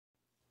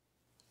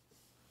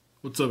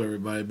What's up,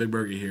 everybody? Big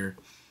Burger here.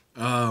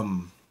 If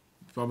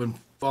I've been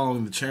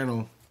following the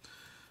channel,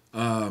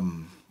 I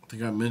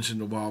think I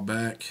mentioned a while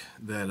back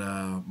that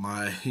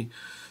my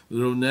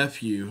little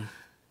nephew,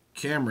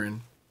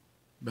 Cameron,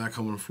 back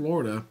home in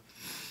Florida,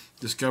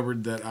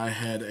 discovered that I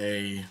had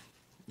a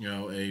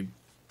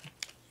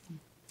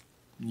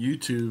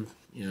YouTube,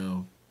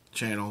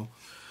 channel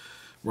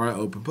where I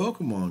open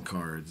Pokemon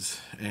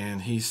cards,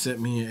 and he sent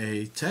me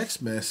a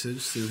text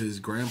message through his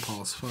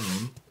grandpa's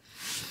phone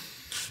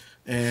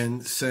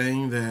and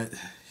saying that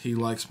he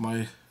likes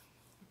my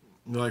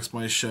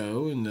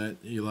show, and that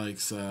he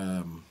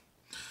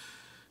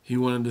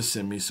wanted to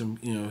send me some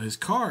his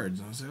cards.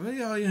 And I was like, well,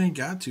 yeah, you ain't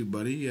got to,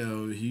 buddy.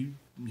 He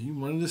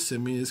wanted to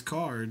send me his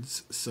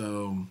cards.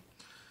 So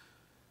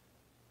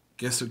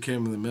guess what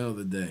came in the mail of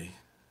the day?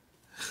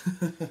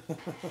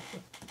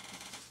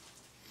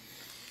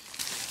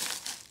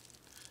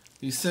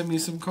 He sent me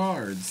some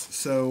cards.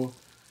 So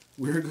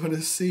we're going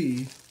to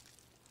see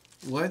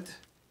what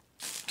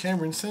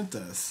Cameron sent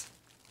us.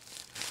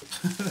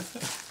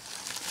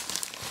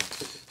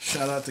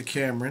 Shout out to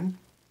Cameron.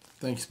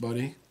 Thanks,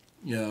 buddy.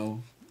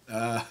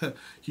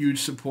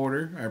 Huge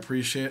supporter. I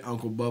appreciate it.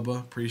 Uncle Bubba,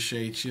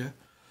 appreciate you.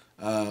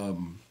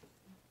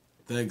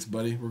 Thanks,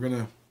 buddy. We're going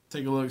to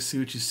take a look, see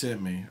what you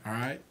sent me. All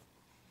right?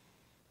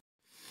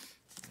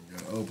 I'm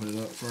going to open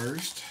it up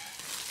first.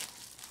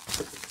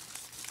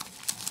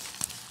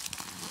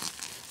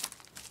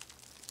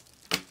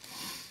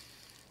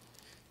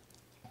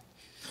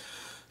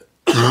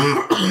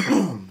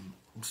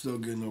 I'm still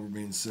getting over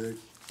being sick.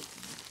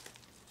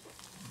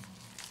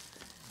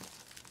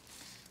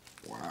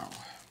 Wow.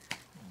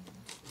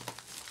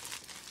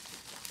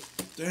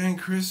 Dang,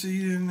 Chrissy,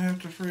 you didn't have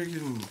to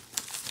freaking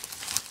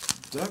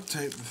duct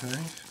tape the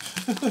thing.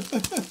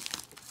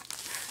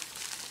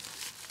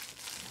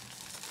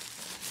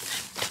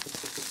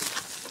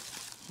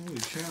 Holy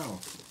cow.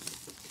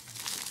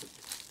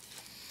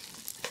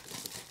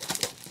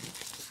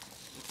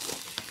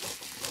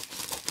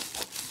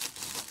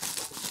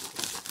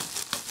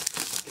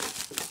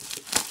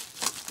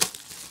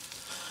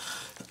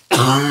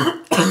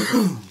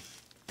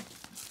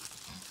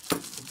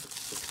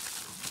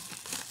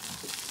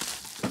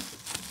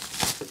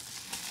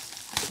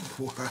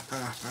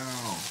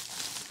 Wow.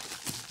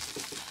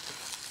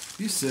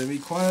 You sent me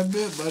quite a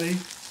bit, buddy.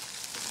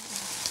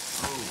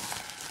 Oh.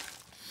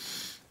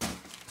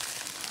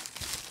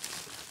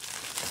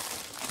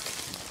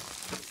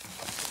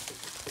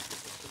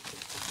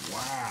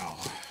 Wow.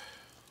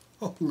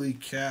 Holy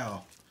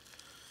cow.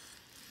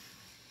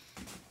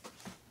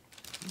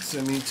 You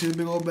sent me 2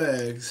 big old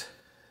bags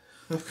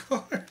of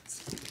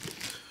cards.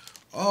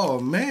 Oh,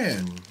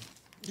 man.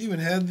 You even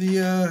had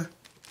the,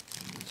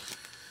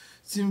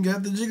 it's even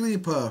got the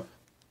Jigglypuff.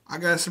 I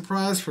got a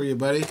surprise for you,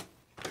 buddy.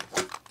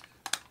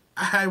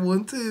 I had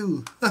one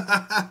too.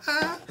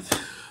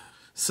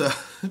 So,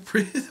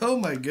 oh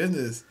my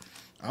goodness.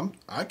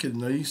 I couldn't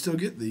know you still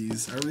get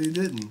these. I really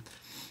didn't.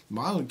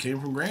 Mine came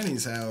from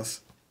Granny's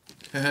house.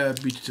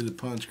 Beat you to the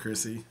punch,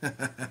 Chrissy.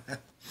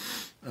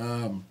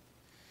 All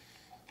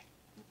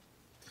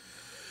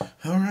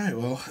right,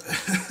 well,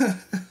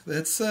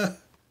 let's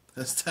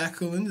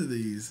tackle into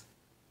these.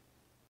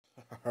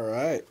 All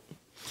right.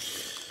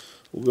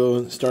 We'll go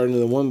and start into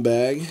the one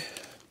bag.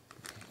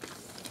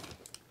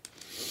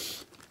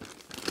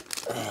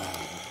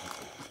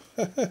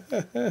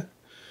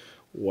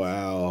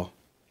 Wow.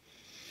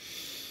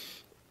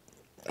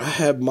 I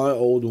had my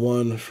old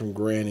one from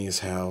Granny's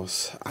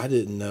house. I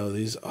didn't know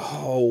these.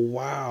 Oh,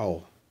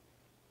 wow.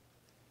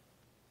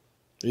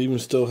 It even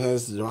still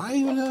has. Do I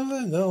even have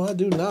that? No, I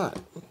do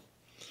not.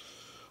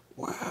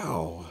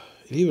 Wow.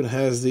 It even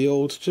has the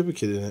old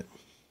certificate in it.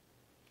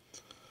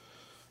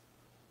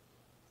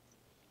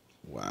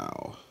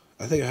 Wow.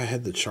 I think I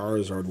had the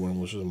Charizard one,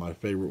 which was my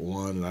favorite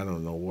one, and I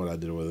don't know what I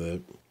did with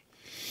it.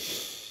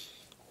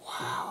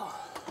 Wow.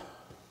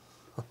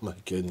 Oh my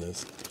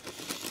goodness.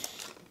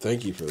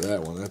 Thank you for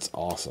that one. That's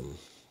awesome.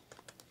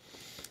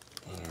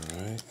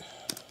 Alright.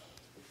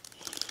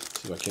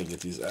 See if I can't get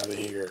these out of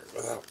here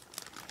without.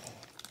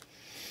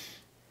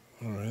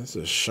 Alright, this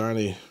is a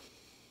shiny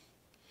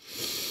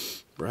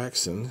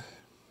Braxton.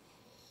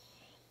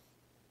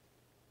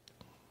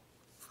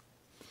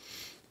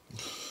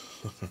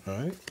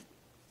 Alright.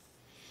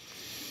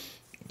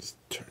 Let's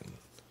turn.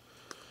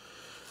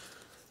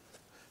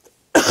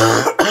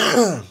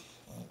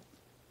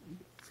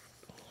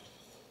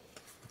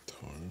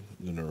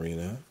 An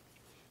arena.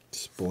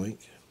 Spoink.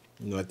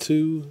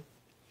 Natu.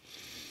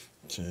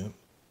 Champ.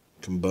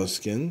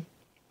 Combuskin.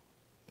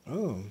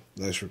 Oh,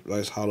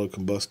 nice hollow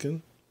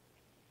Combuskin.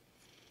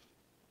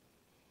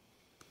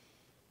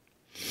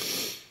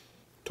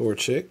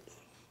 Torchic.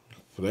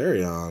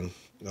 Flareon.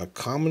 A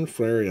common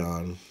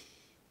Flareon.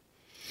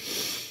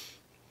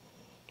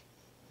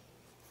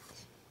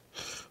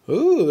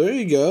 Ooh, there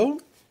you go.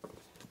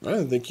 I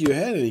didn't think you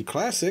had any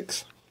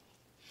classics.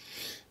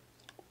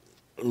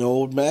 An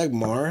old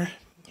Magmar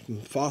from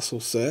the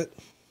fossil set.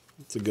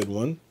 That's a good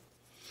one.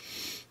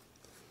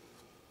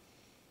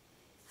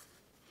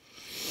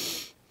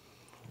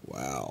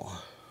 Wow.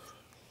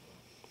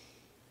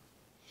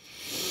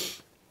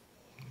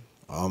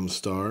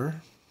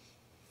 Star.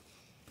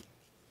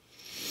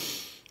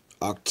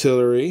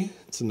 Octillery,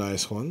 it's a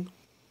nice one.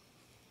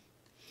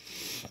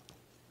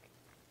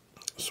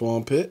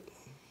 Swampit.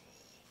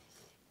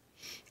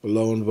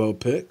 Lone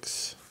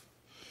Vulpix.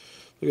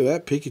 Look at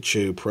that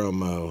Pikachu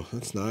promo.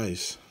 That's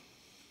nice.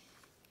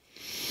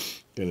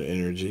 Got an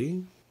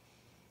energy.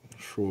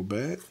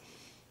 Fullback.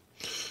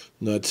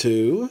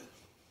 Natu.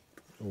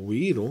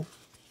 Weedle.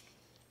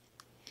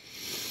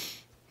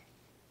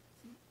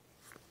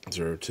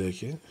 Zero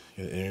ticket.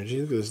 Got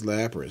energy. Look at this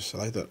Lapras. I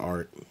like that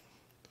art.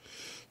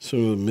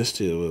 Smooth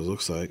Misty, what it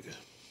looks like.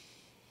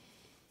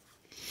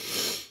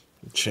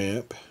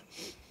 Champ.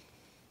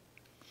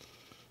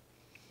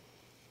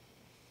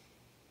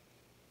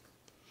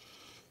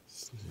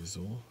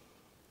 Sneasel.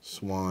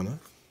 Swanna.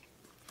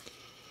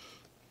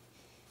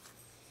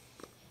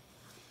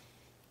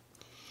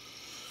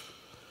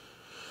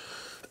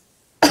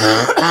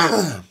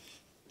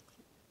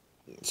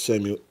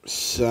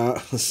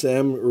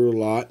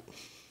 Samurlot.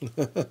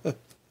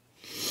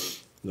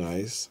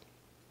 Nice.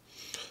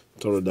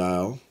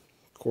 Totodile.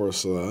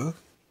 Corsola.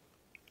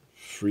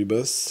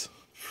 Freebus.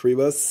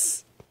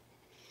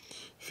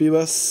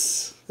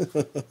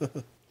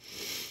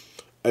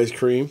 Ice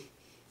cream.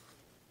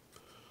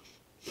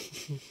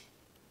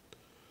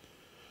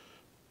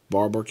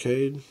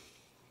 Barbarcade.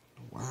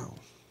 Wow.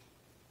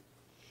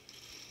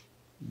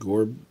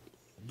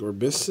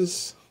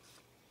 Gorbissus.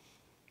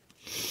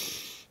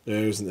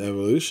 There's an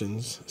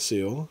Evolutions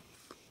seal.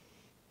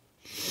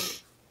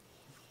 Let's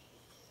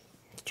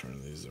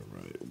turn these the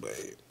right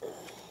way.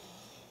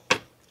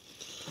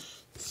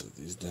 Set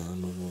these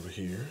down, move over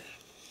here.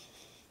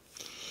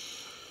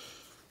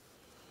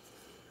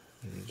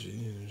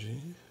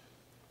 Energy.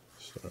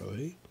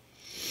 Starly.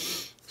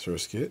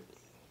 Surskit.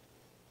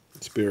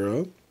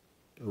 Spearow.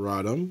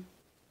 Rodham.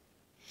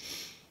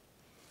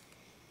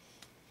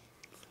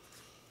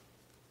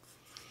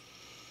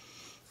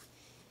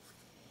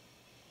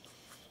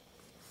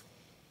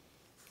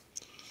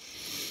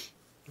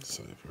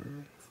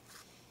 Cypher.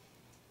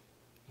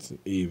 It's an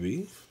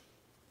Eevee.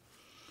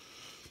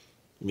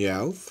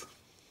 Meowth.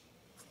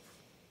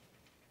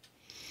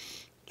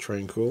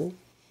 Tranquil.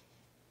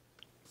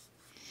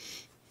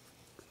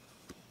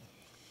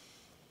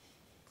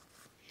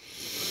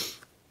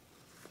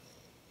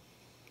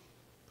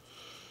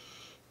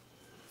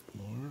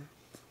 More.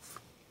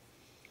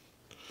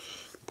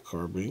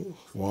 Carbine.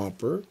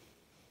 Whomper.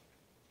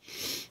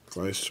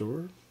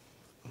 Glysaur.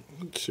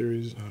 What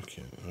series?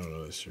 Okay, I don't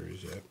know that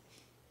series yet.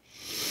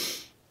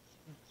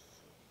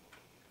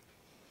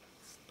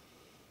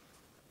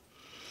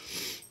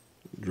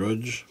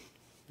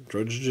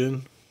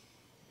 Drudgen.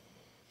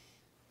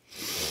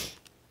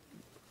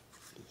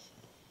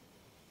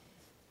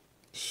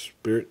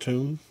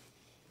 Spiritomb.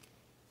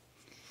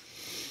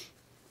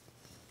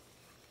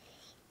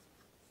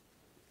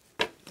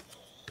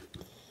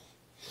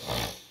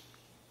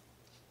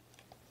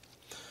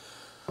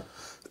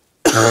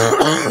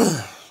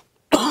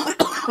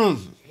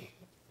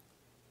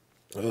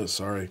 Oh,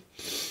 sorry.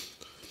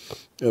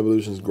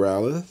 Evolution's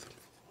Growlithe.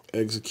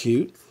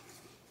 Execute.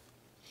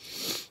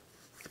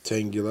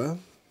 Tangela.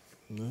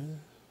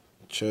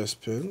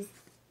 Chespin.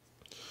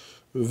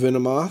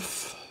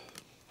 Venomoth.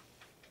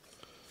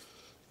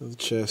 The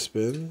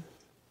Chespin.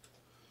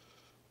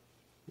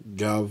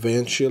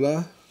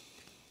 Galvantula.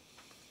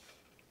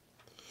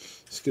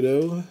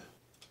 Skiddo.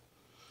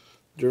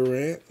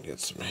 Durant. Got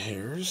some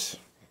hairs.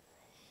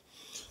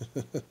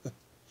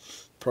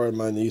 Probably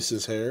my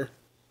niece's hair.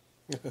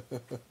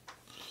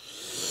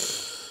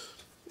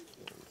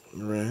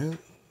 Right.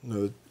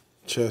 Another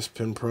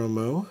Chespin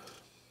promo.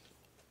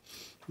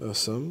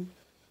 Awesome.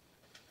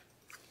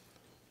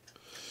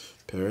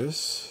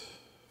 Paris.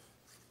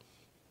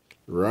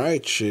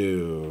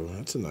 Raichu.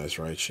 That's a nice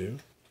Raichu.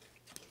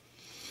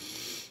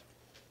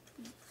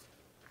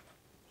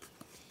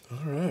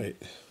 Alright.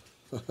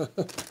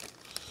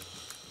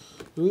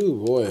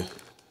 Ooh, boy.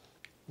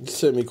 You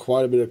sent me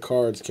quite a bit of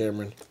cards,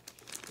 Cameron.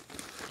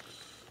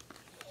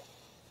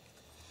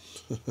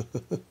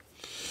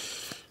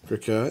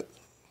 Cricket.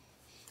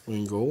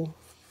 Wingull.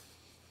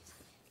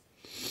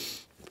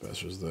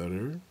 Professor's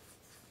Letter.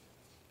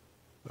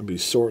 I'll be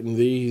sorting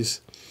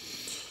these,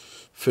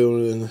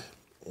 filling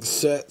in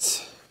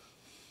sets.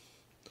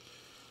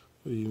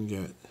 What do you even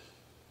got?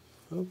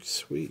 Oh,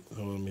 sweet.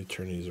 Oh, let me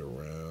turn these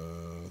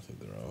around.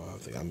 I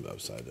think I'm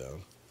upside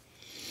down.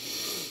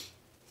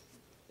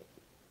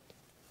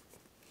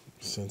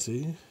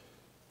 Cincy.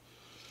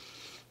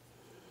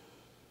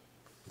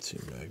 Let's see,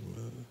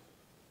 Magma.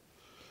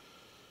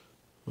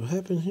 What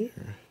happened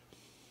here?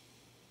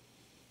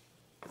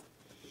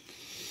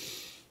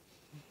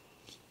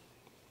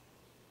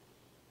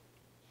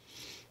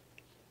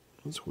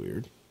 That's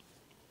weird.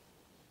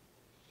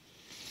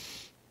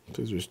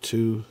 Because there's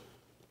two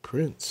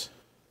prints.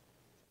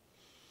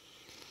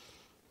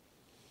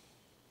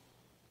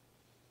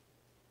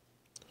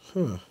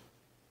 Huh.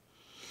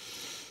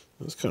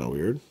 That's kind of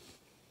weird.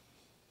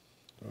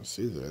 I don't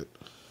see that.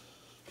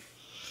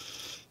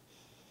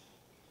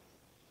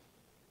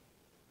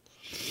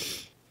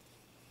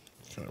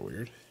 Kind of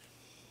weird.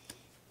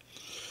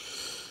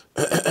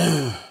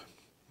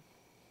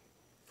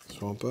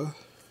 Swampa.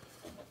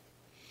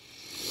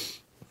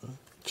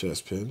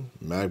 Chespin.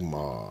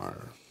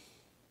 Magmar.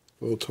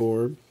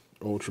 Voltorb.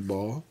 Ultra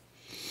Ball.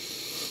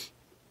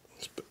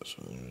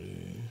 Special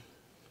Energy.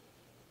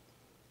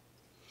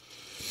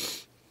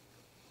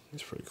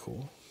 That's pretty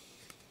cool.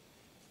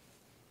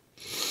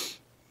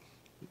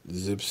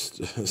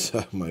 Zips.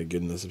 Oh my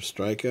goodness.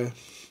 Zipstrika.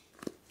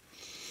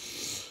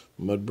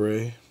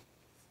 Mudbray.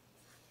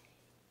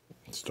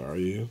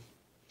 Staryu.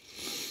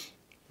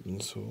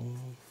 Minsoul.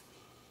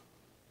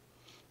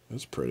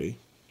 That's pretty.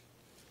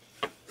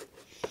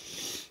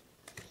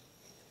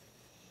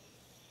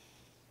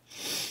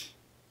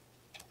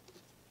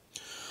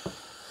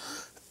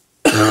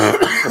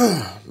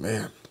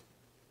 Man.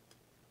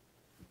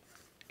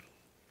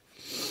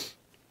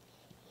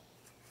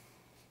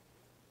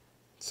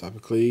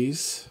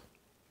 Sophocles.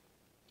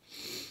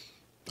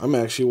 I'm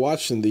actually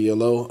watching the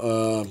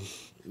yellow.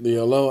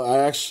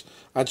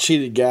 I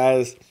cheated,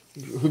 guys.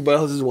 Who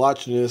else is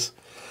watching this?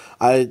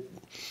 I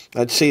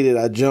cheated.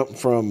 I jumped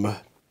from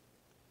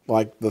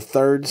like the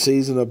third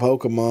season of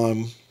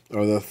Pokemon,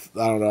 or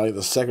like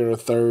the second or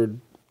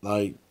third,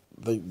 like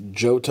the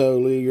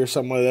Johto League or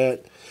something like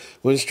that.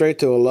 Went straight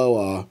to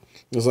Alola.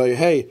 It was like,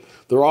 hey,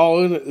 they're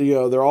all in it.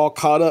 They're all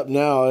caught up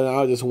now, and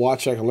I'll just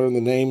watch. I can learn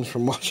the names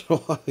from watching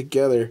them all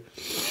together.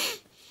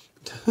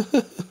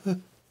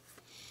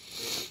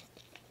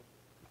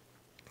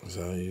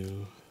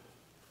 Zayu.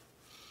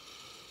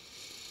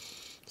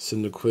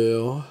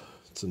 Cyndaquil.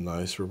 It's a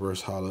nice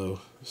reverse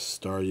hollow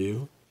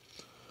Staryu.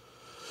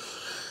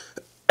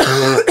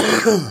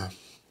 Yes,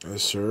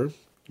 sir.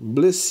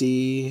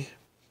 Blissey.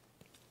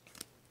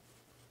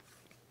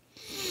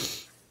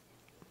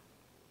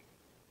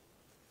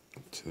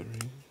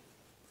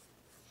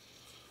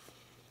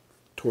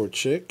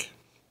 Torchic.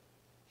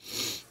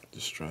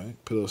 Distrike.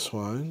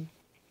 Pillow-Swine.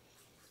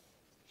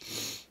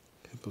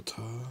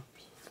 Hippotops.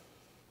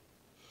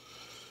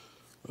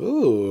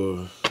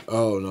 Ooh.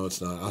 Oh, no,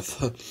 it's not. I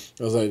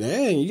was like,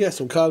 dang, you got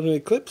some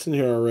Cosmic Eclipse in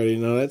here already.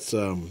 No, that's,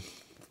 can't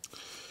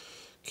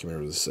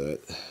remember the set.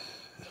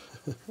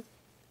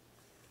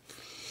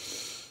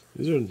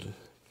 These are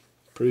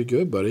pretty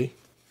good, buddy.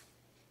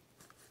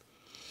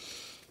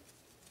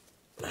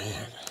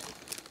 Man.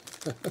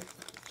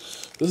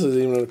 This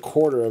isn't even a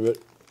quarter of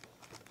it.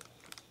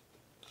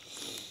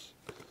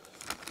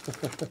 I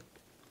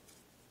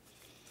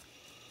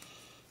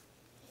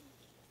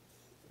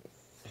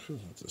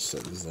have to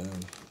set this down.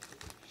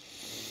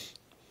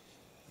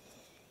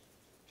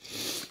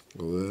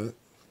 Look at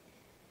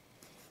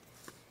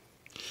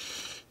that.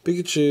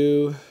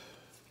 Pikachu.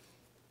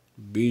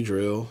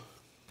 Beedrill.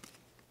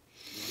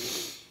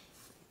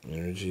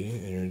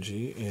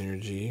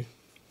 Energy.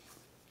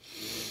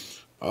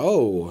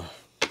 Oh.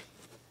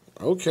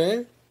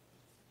 Okay.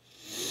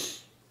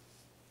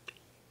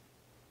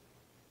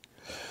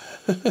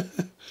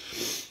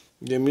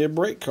 Give me a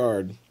break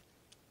card.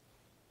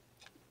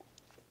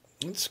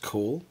 That's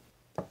cool.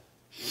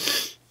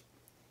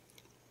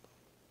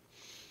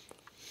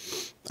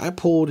 I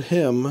pulled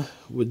him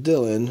with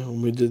Dylan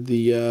when we did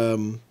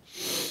the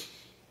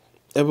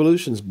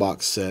Evolutions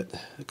box set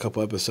a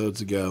couple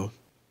episodes ago.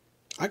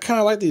 I kind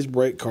of like these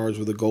break cards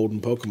with a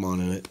golden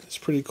Pokemon in it. It's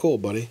pretty cool,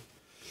 buddy.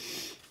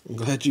 I'm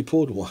glad you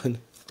pulled one.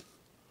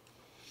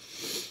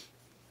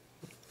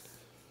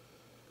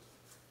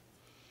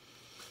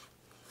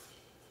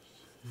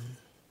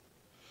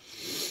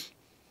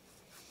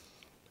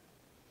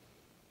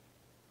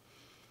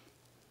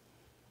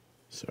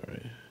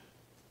 Sorry.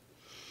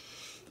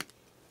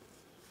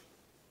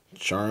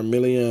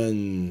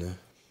 Charmeleon.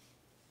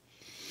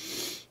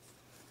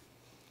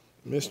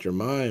 Mr.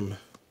 Mime.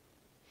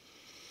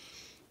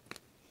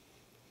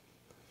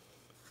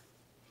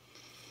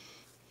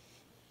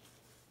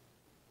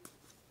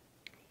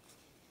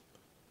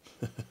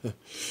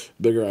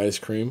 Bigger ice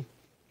cream.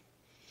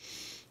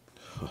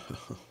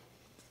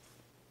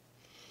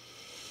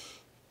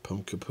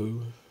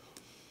 Pumpkapoo.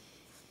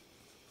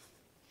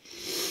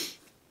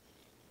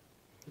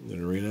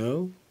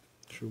 Nidorino.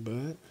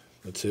 Truebat.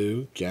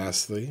 Natu.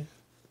 Ghastly.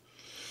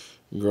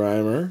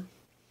 Grimer.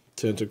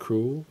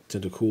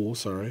 Tentacool,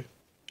 sorry.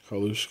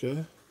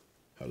 Halushka.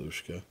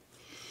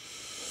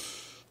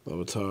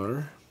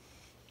 Larvitar.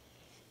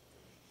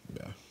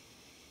 Yeah.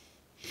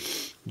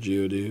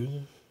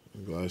 Geodude.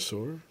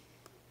 Glysaur.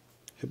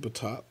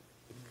 Hippotops.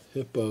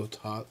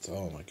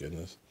 Oh my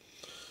goodness.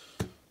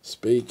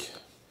 Speak.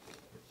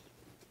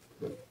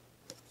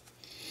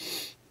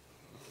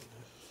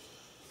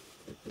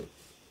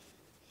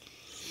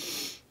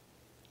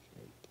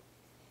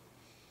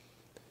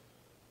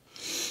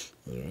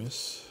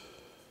 There's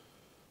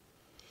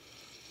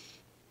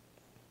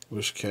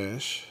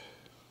Wishcash.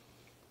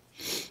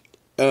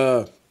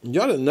 Y'all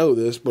didn't know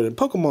this, but in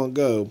Pokemon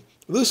Go,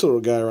 this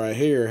little guy right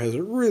here has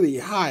a really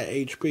high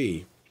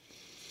HP.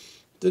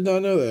 Did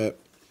not know that.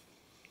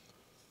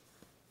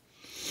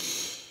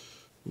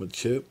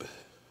 Machip.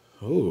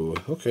 Oh,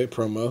 okay,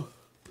 promo.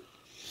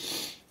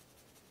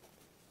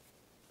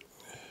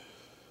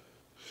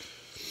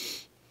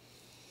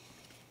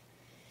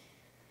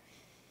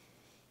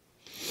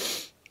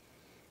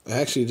 I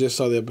actually just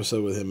saw the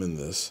episode with him in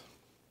this.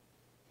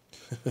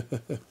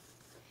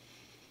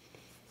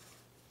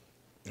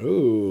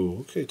 Ooh,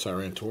 okay,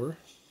 Tyranitar,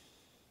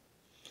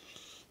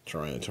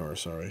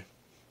 sorry.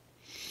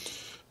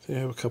 I think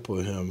I have a couple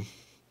of him.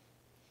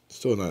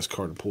 Still a nice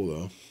card to pull,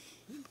 though.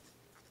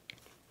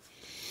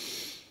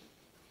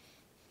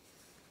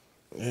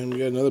 And we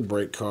got another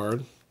break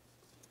card.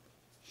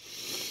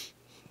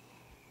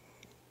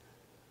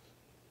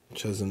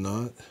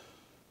 Chestnut.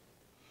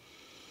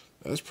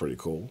 That's pretty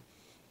cool.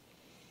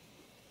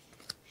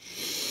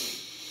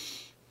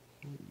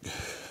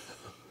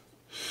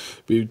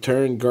 We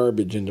turn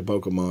garbage into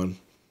Pokemon.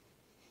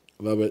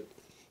 Love it.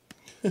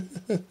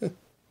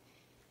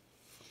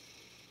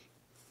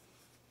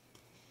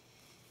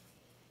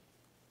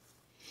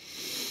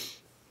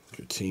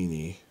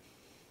 Dratini.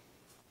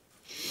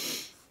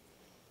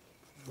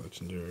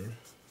 Legendary.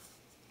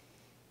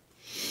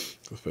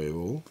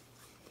 Clefable.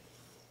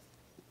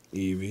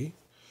 Eevee.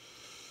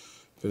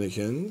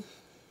 Finnegan.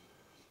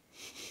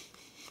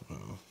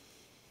 Wow.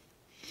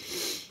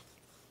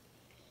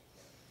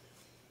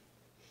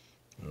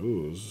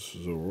 Ooh, this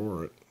is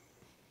Aurora.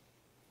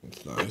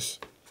 That's nice.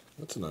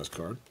 That's a nice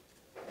card.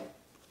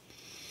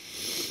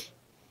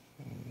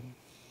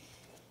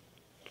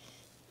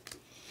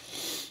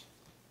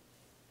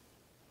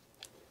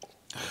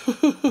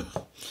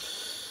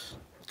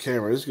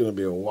 Camera, this is going to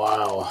be a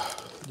while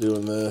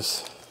doing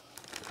this.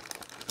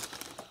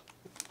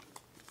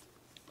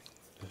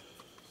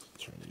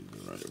 Trying to use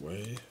it the right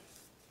way.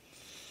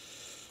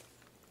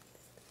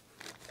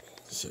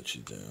 Set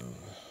you down.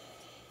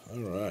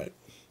 Alright.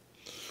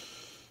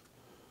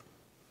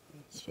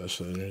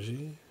 Special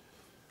energy.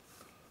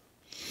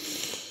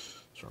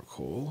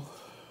 Charcoal.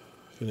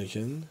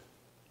 Finnegan.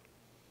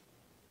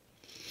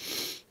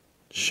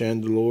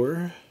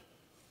 Chandelure.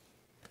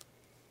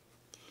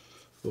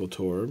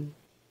 Voltorb.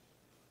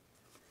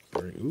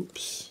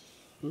 Oops.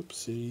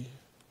 Oopsie.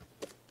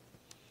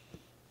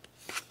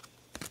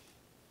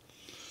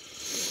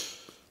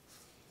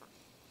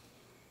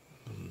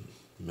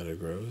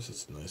 Metagross,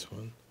 that's a nice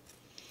one.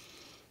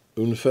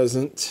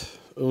 Unpheasant.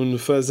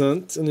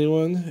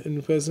 Anyone?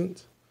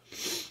 Unpheasant?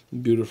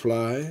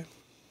 Beautifly.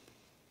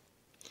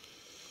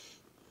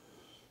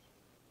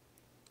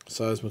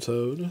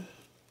 Seismitoad.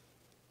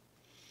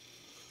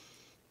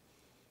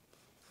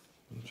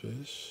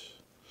 Fish.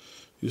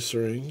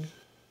 Usering.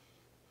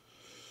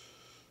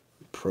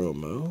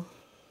 Promo.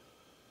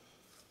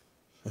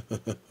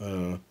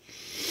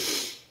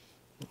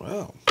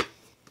 Wow.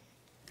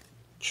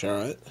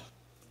 Charrot.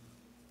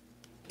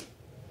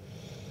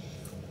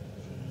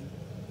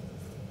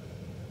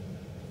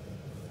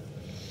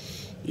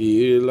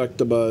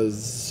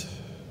 Electabuzz.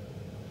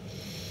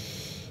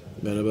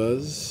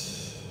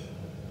 Metabuzz.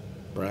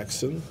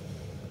 Braxton.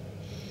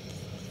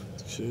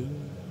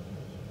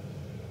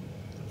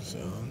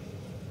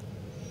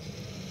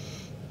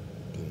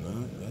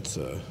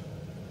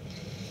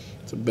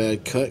 That's a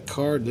bad cut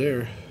card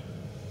there.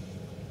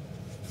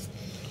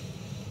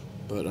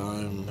 But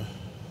I'm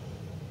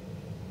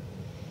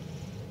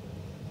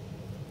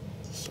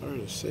sorry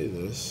to say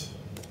this.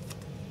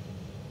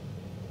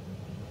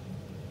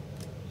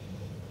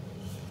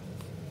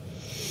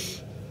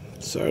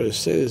 Sorry to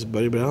say this,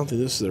 buddy, but I don't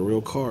think this is a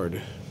real card.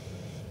 You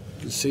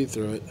can see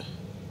through it.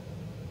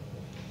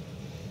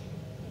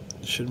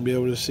 You shouldn't be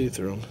able to see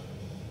through them.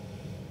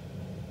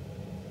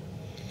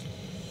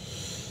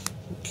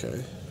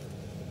 Okay.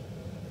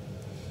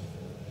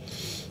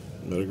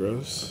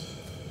 Metagross.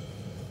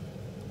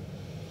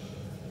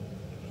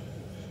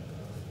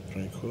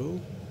 Tranquil.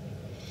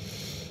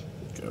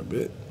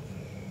 Garbit.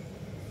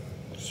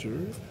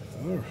 Sure.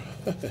 Alright.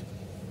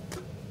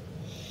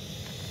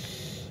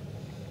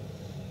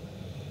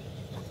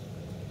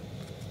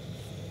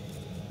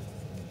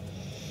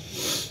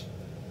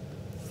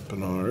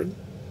 Bernard.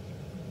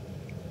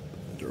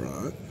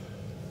 Durant.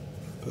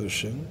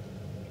 Potion.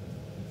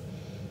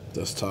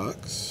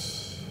 Dustox.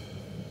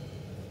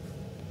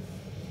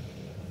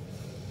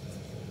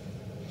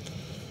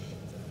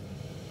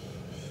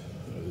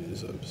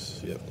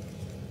 Yep.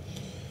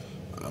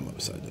 I'm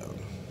upside down.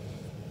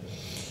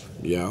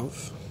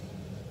 Meowth.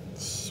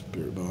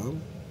 Spirit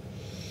Bomb.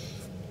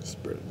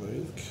 Spirit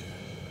Link.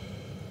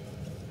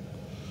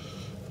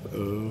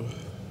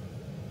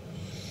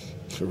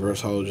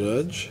 Reverse Hollow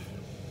Judge.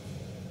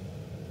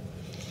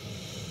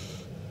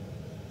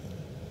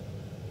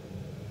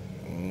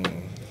 I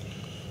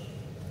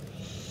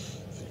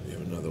think we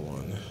have another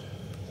one.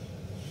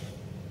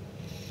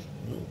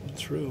 Oh,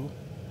 it's real.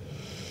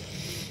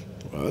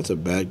 Wow, that's a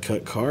bad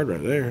cut card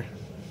right there.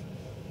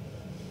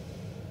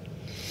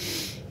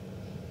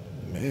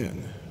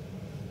 Man.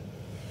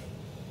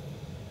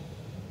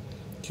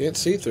 Can't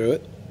see through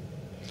it.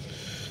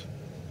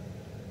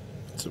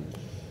 It's a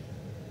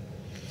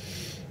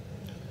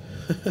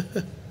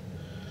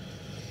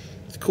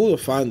it's cool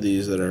to find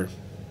these that are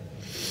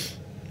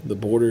the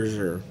borders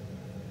are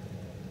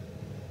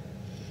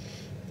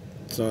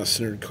it's not a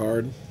centered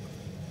card.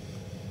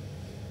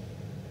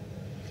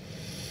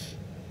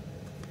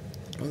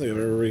 I don't think I've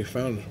ever really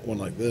found one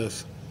like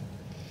this.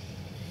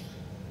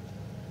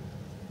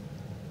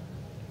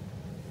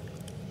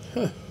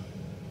 Huh.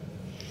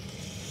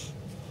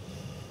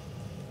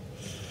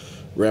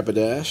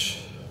 Rapidash.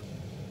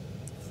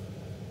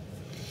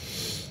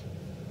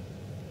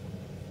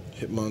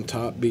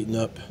 Hitmontop beating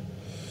up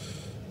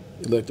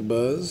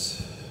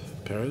Electabuzz.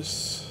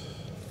 Paris.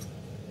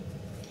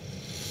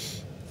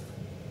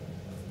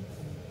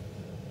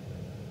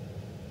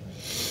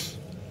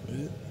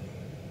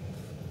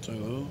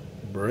 Hello.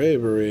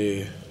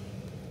 Bravery.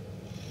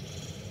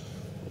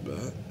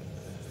 Bat.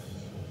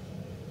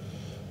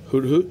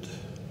 Hoot Hoot.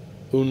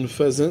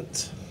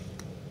 Unpheasant.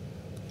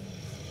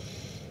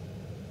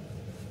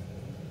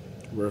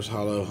 Reverse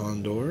Hollow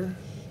Honduras.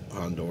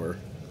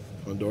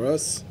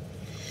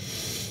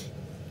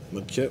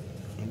 Mudkip.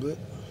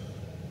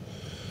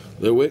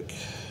 Litwick.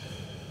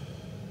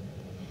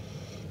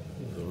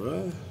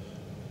 Laura.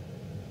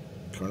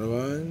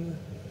 Carnivine.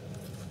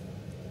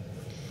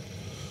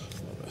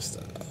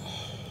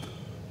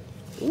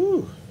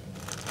 Ooh.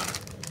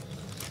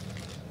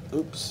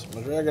 Oops,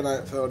 my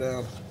Dragonite fell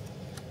down.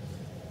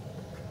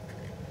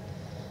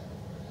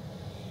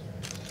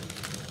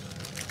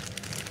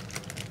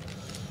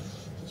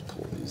 Let's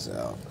pull these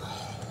out.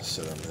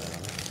 Set them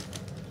down.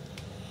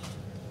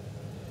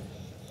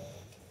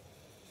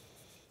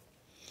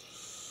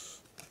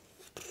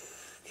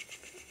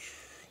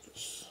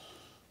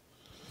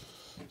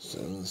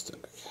 Set them in the stack.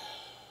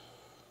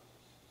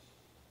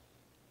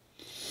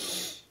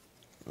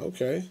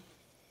 Okay.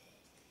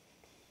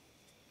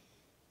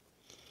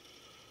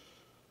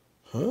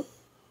 Huh?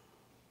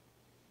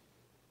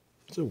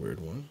 It's a weird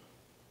one.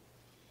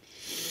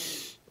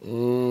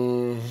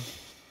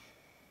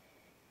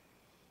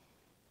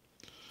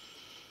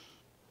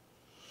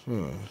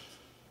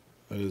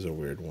 That is a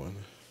weird one.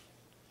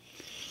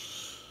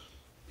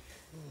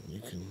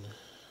 You can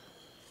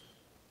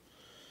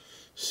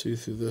see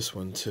through this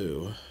one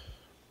too.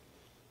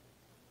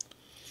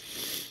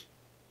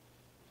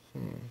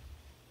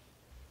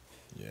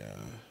 Yeah.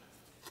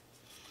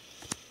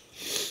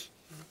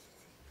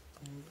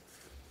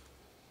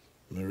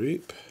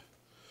 Mareep,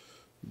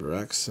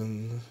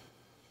 Braxton,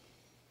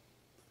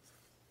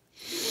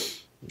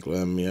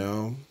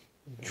 Glameow,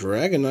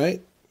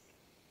 Dragonite.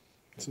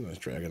 It's a nice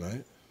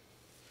Dragonite.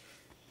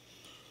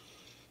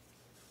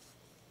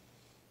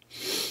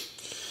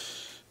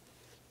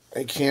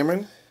 Hey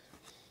Cameron,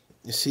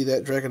 you see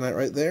that Dragonite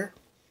right there?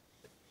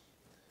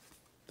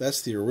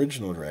 That's the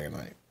original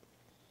Dragonite.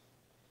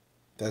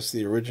 That's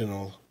the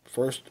original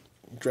first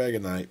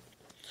Dragonite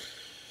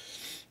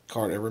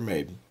card ever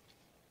made.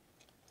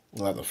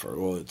 Not the first.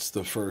 Well, it's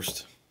the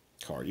first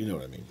card. You know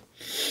what I mean.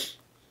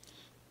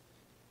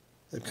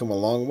 They've come a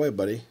long way,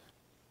 buddy.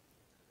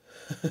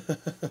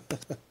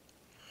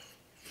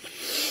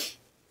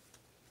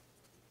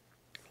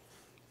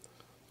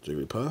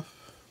 Jigglypuff.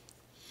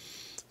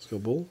 Let's go,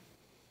 Bull.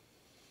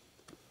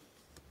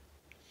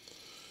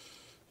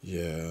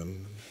 Yeah,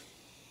 I'm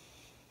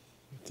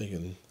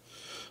thinking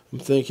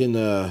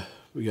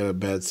we got a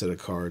bad set of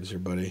cards here,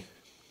 buddy.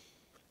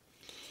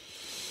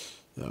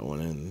 That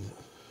one and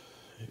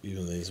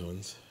even these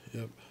ones.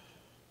 Yep.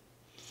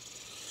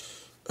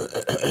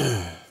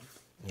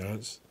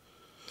 That's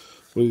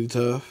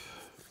Wigglytuff,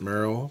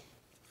 Meryl,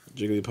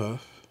 Jigglypuff,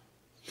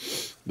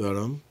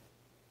 Venom,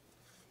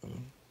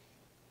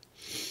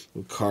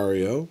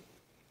 Lucario,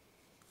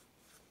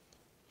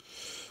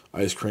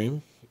 Ice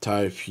Cream,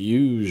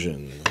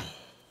 Tyfusion.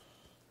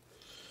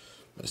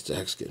 My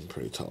stack's getting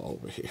pretty tall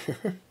over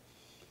here.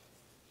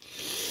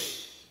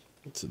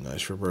 It's a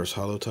nice reverse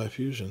hollow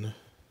Tyfusion.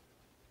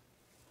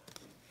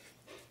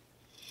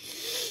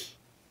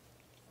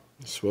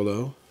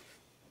 Swallow.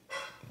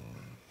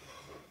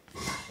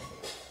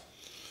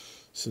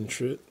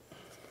 Sentret.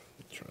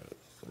 Try it.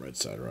 Right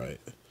side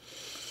right.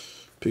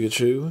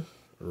 Pikachu.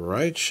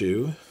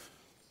 Raichu.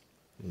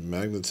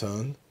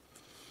 Magneton.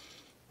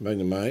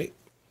 Magnemite.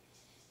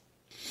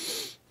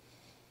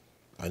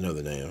 I know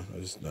the name.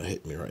 It's not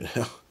hitting me right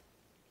now.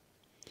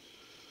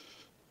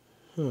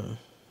 Huh.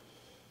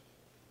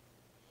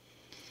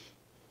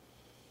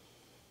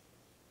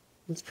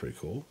 That's pretty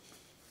cool.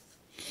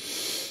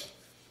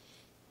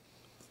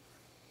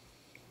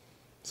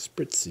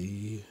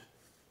 Spritzy.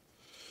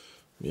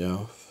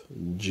 Meowth.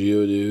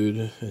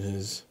 Geodude and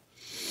his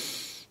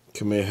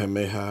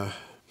Kamehameha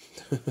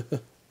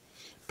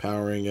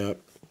powering up.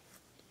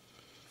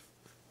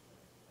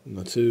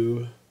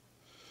 Natu.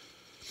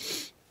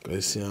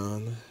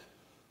 Glaceon.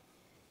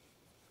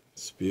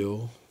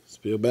 Spiel.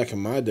 Back in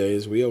my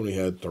days, we only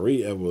had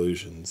 3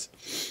 evolutions.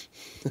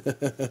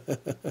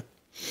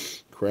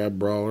 Crab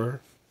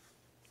Brawler.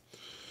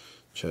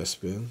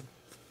 Chespin.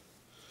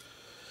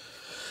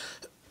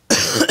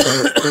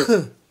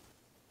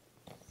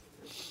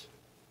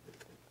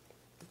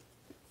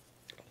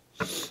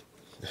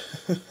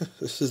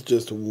 This is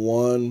just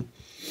one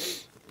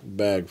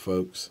bag,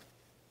 folks.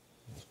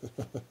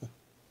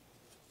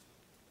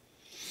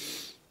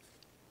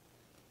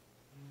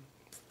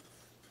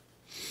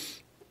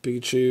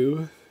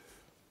 Pikachu.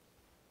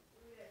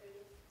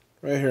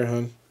 Right here,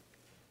 hon.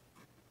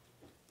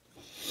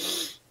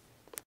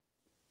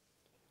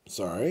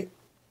 Sorry.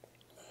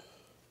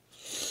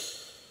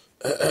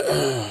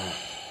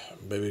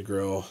 Baby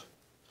girl.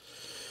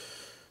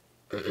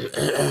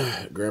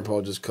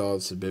 Grandpa just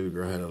called, said baby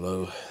girl had a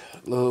low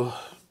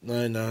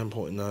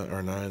 99.9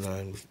 or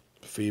 99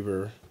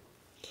 fever.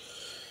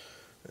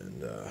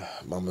 And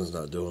Mama's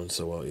not doing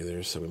so well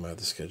either, so we might have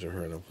to schedule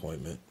her an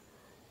appointment.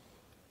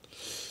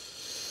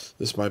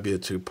 This might be a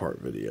 2-part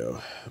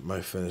video. I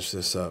might finish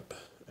this up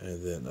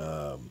and then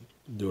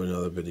do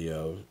another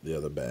video, the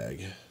other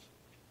bag.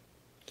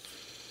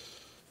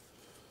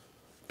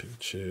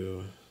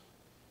 Pikachu.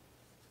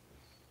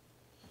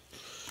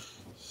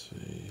 Let's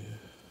see.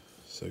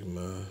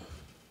 Sigma.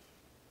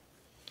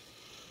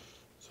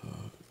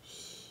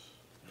 Tox.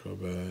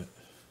 Crobat.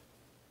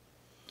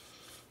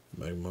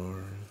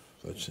 Magmar.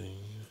 Fletching.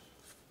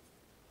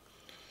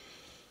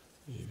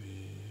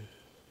 Eevee.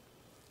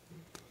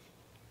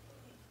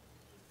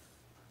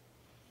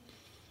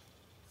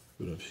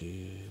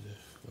 Budapede.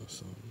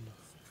 Awesome.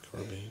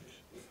 Carbink.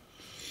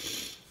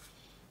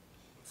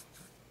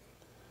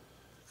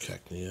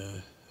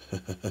 Cacnea.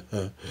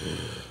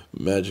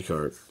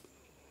 Magikarp.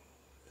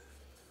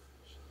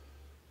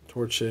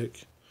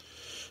 Torchic.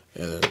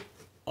 And an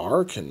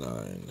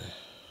Arcanine.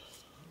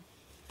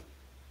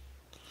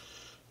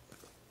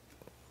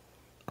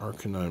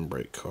 Arcanine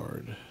break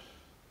card.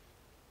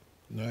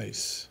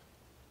 Nice.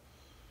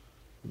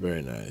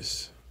 Very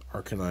nice.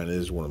 Arcanine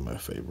is one of my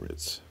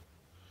favorites.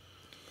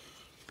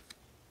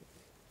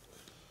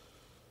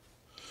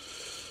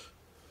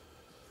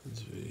 Let's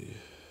see.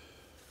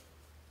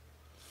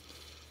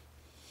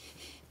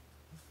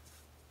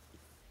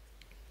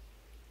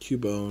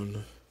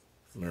 Cubone.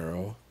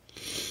 Marrow.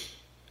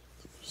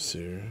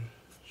 Sear.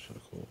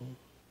 Shuckle.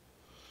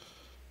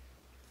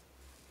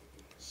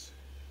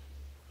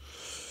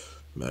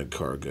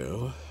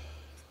 Magcargo,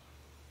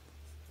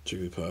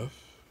 Jigglypuff,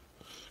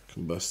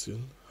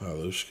 Combustion,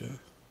 Halushka,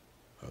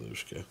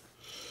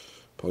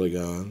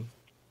 Polygon,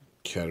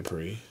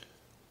 Caterpie,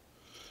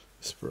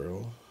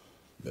 Spurl,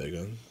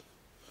 Bagon,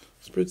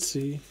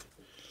 Spritzy,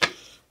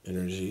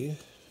 Energy,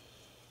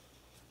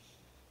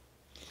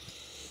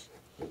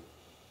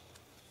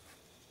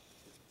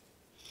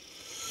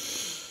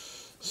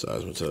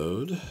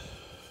 Seismitoad,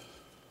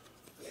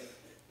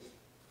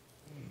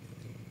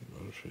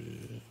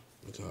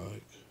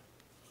 Metallic,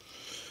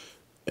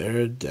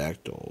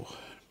 Aerodactyl.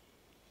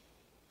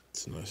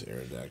 It's a nice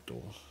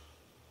Aerodactyl.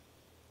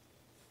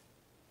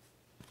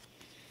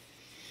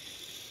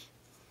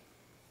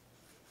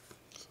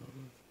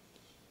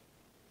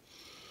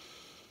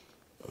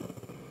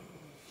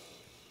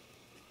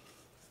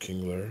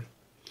 Kingler,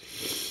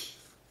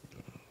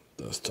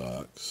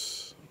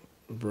 Dustox,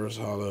 Reverse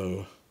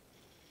Hollow,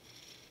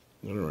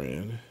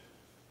 Nidoran,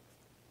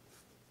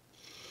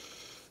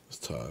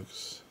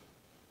 Dustox,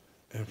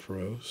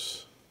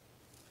 Ampharos,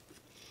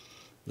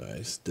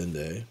 nice,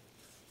 Dende,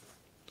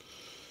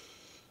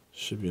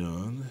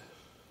 Shibion,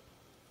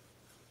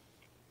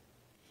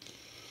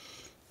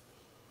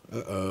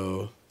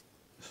 uh-oh,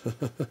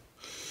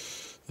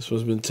 this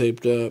one's been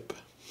taped up,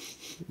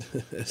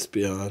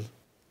 Espeon.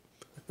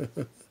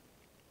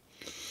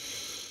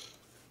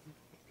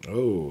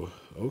 Oh,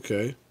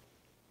 okay.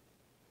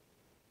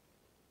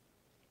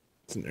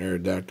 It's an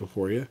Aerodactyl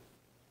for you.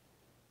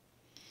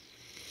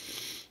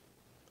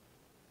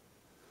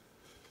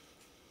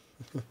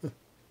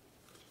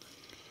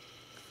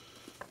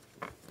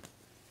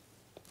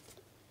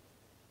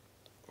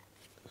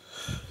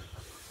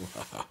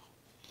 Wow.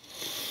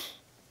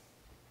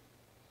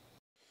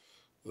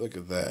 Look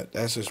at that.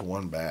 That's just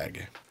one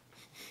bag.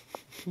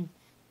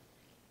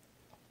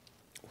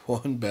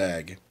 One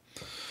bag.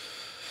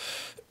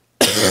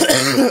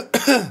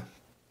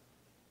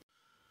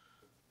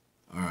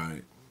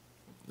 Alright.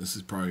 This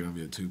is probably going to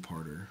be a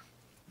 2-parter.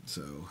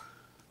 So,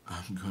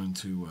 I'm going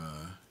to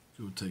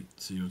go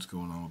see what's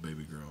going on with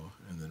baby girl.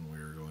 And then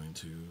we're going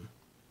to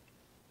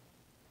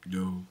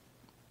go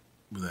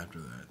with after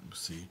that. We'll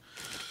see.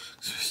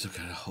 So we still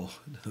got a whole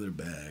another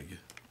bag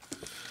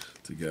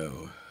to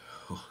go.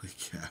 Holy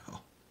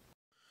cow.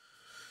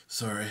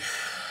 Sorry.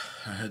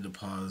 I had to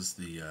pause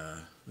the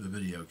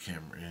video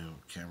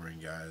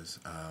cameraing guys.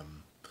 I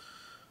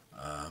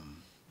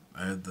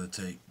had to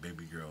take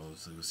baby girl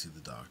to go see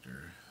the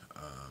doctor.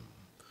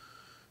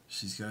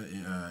 She's got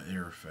she's got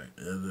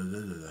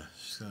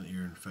an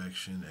ear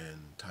infection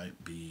and type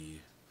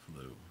B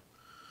flu.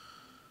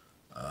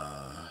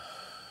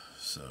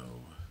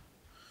 So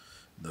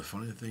the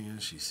funny thing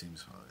is she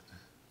seems fine.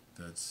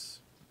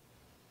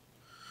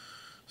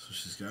 So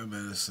she's got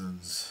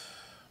medicines.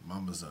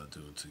 Mama's not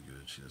doing too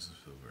good. She doesn't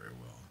feel very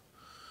well.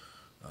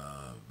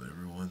 But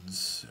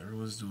everyone's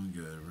doing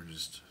good. We're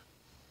just,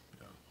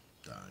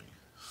 dying.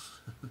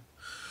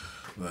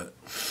 But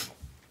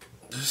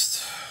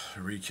just a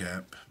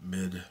recap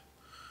mid,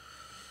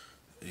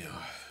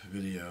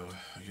 video.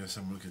 I guess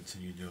I'm gonna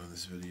continue doing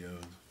this video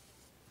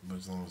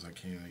as long as I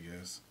can. I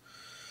guess.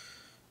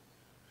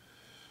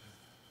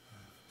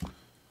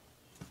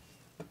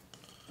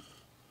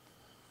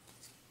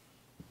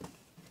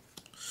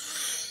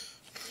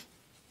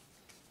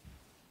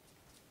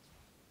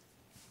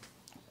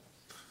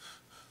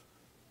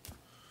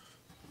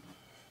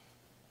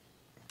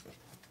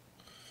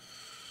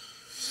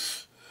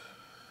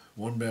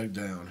 One bag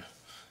down.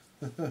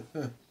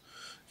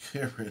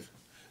 Cameron,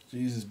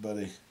 Jesus,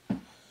 buddy.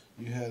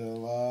 You had a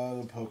lot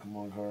of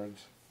Pokemon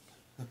cards.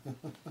 I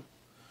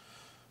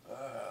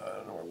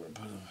don't know where I'm going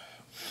to put them.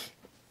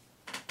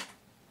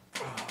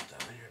 Oh,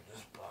 down here in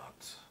this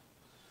box.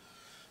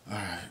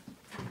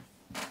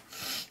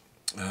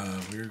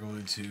 Alright. We're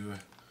going to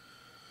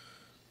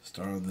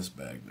start on this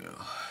bag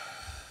now.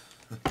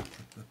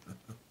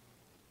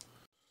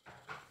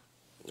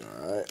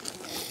 Alright.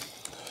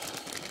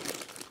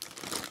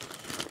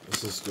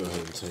 Let's just go ahead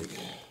and take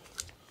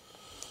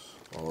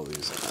all of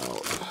these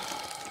out.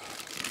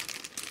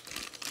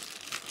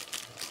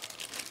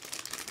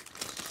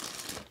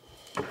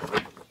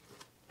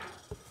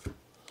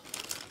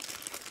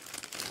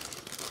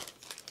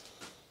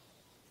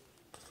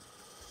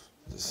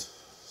 Just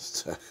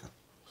stack them.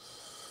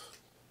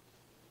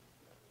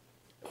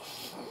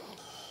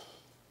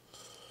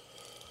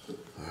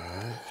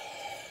 Alright.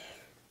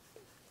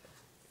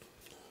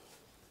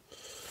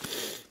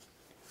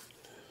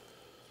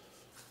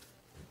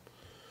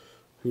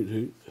 Hoot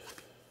hoot.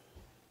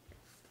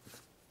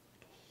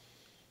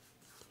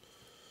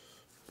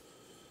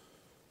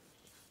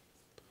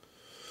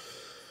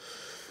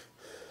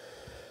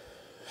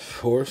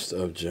 Forest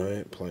of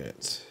giant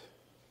plants.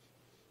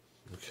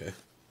 Okay.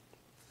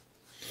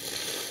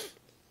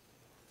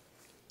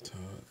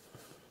 Todd.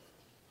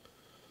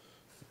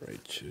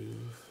 Raichu.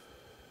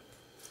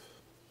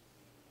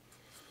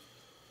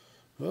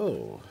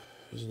 Oh,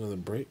 there's another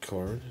break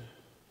card.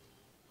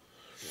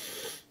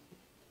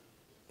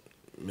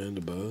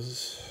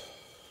 Mandibuzz.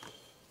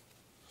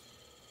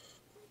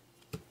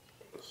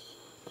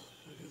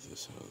 Get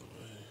this out of the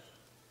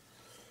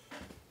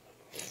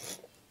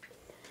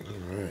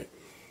way. Alright.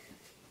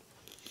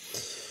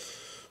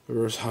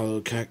 Reverse Hollow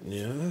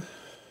Cacnea.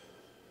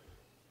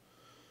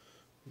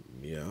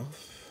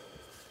 Meowth.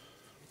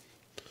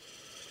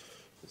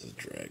 There's a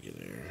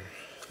Dragonair.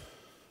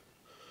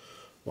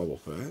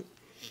 Wobbuffet.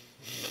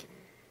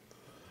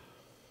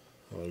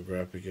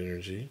 Holographic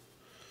Energy.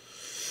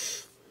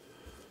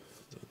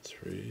 Done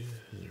 3.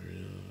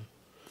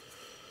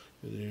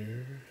 In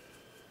here.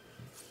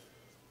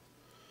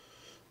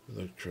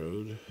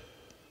 Electrode.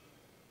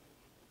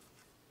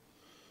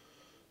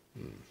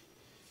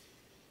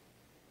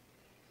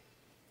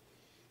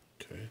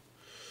 Okay.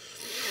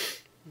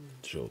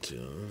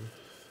 Jolteon.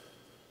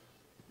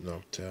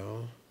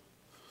 Noctowl.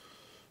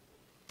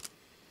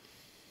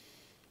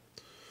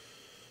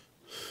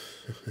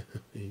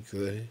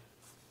 Inkay.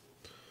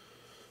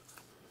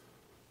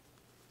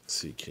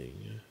 Sea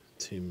King.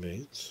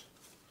 Teammates.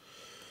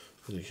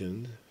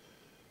 Lincoln.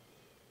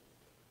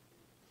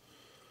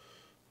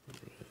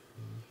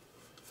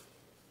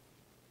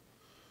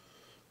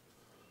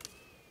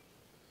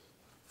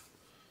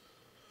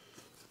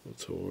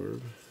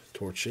 Torb.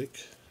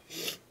 Torchic.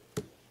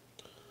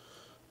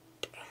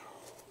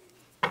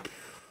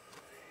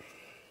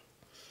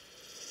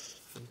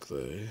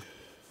 Clay.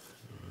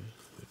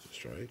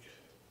 Strike.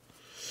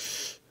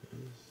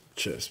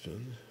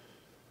 Chespin.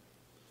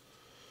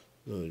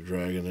 Another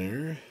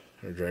Dragonair.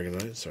 Or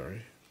Dragonite,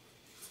 sorry.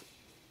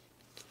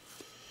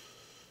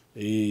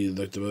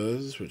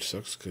 Electabuzz, which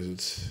sucks because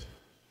it's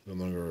no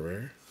longer a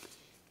rare.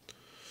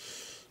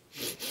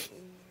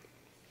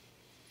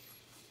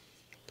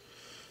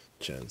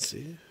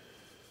 Chansey.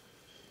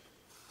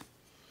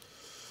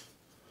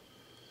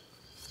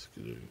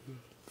 Skidoo.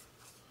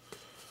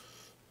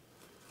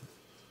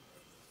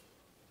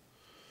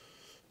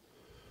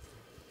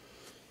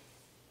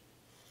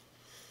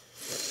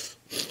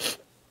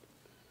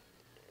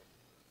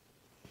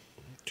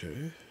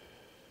 Okay.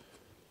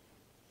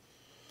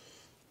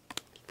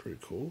 Pretty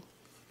cool.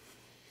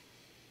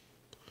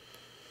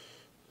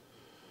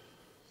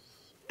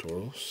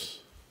 Tauros.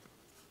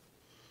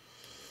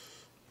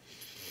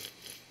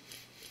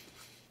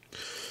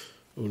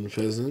 Wooden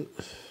Pheasant.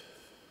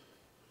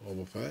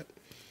 Wobbuffet.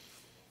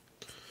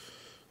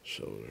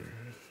 Shoulder.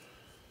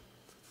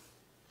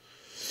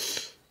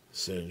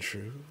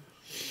 Sandshrew.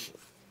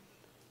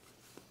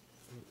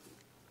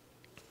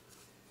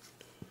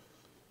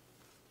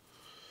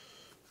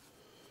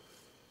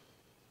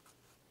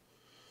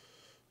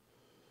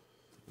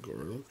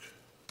 Gorlock.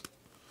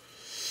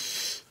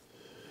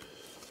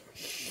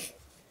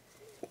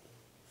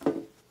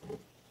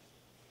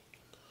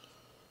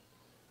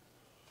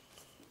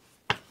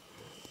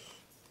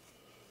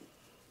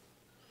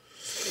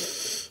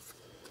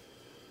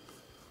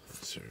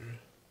 Sir.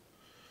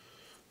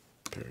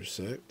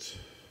 Parasect.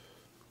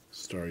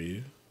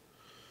 Staryu.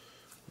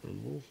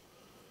 Rumble.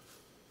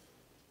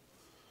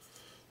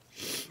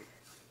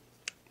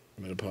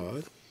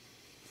 Metapod.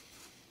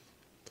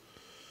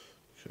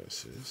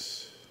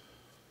 Cassis.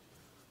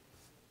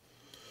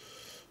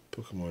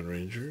 Pokemon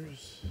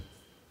Rangers.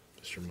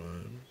 Mr.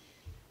 Mime.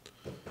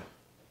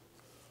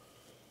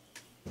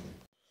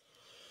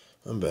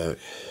 I'm back.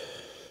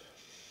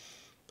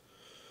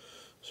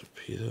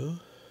 Torpedo.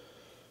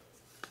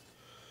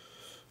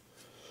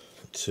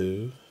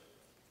 2.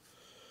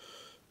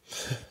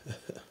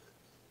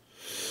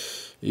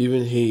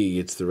 Even he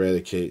gets the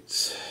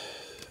Raticates.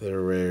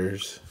 They're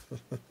rares. Yeah,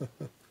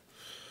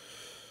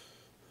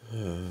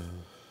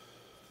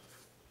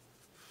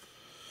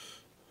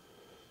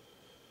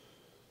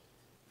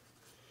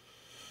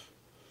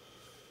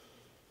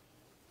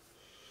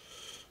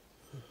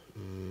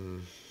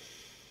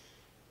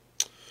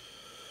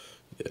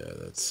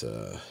 that's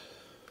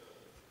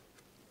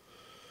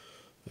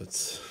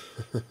it's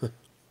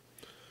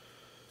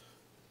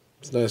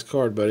a nice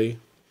card, buddy.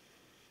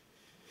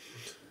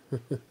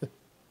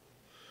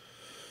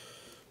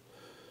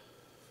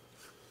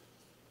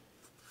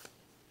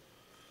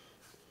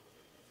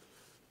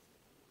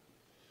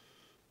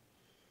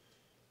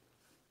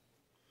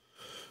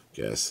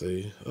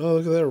 Ghastly. Oh,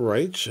 look at that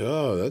Raichu.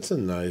 Oh, that's a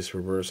nice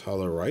reverse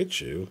hollow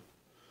Raichu.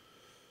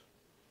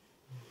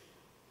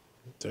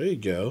 There you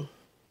go.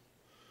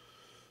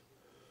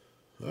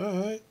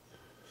 Alright.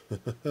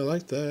 I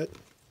like that.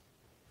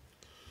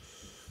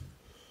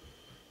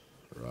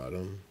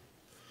 Rodham.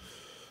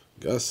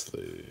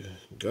 Gustly.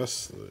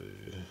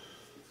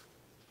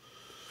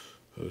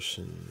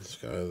 Ocean.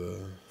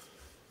 Skyla.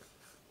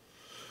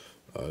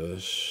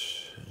 Oddish.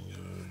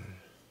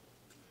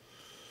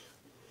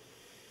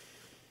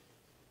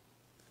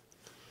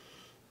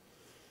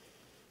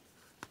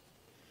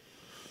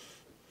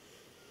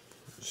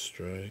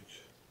 Strike.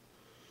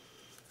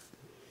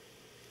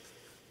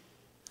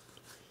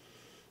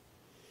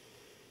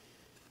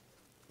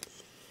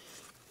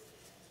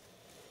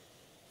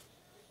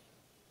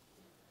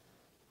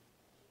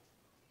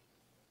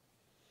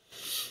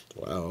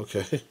 Wow,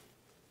 okay.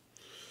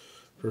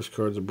 First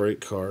card's a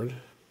break card.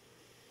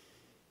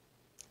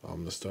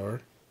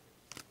 Omnistar.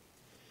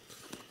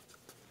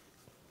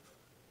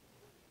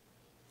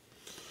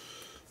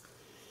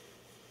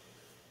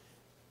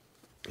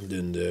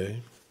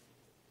 Dende.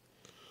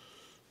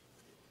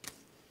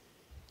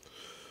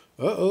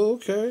 Uh-oh,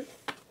 okay.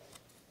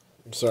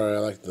 I'm sorry, I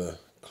like the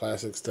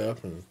classic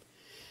stuff, and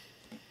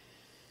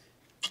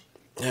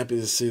happy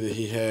to see that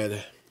he had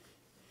a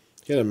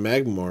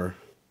Magmar.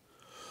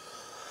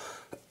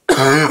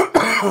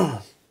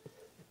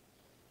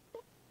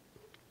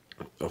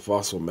 A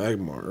fossil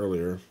Magmar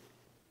earlier.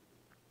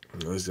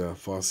 Now he's got a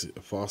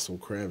fossil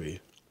Krabby.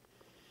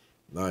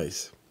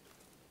 Nice.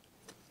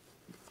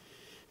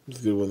 It's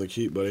a good one to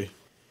keep, buddy.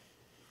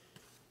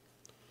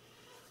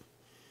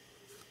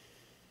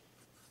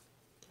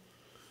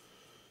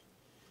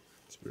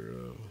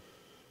 Spiro.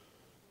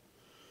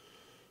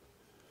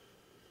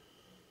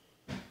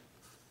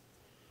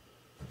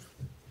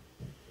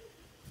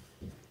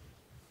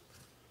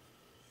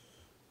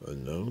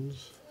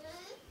 Unknowns.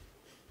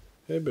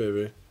 Hey,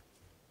 baby.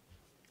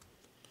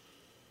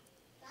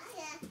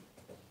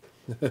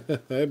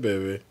 Hey,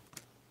 baby.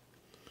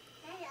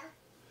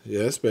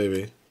 Yes,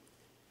 baby.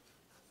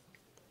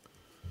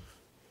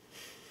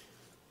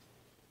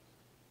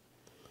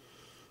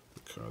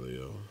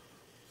 Carlio.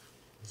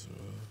 So,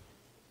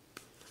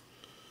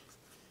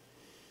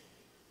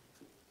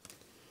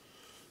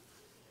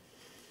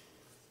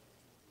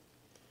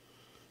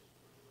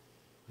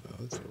 oh,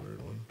 that's a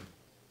weird one.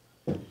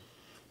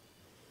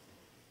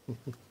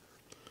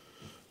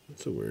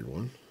 That's a weird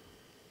one.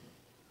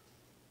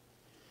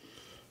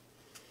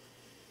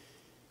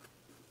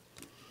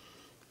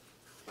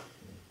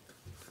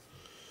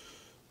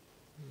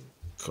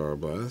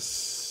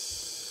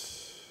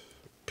 Carbas.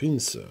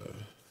 Pinsa.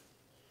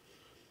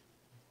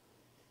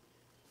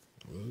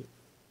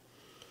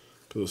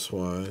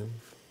 Swine.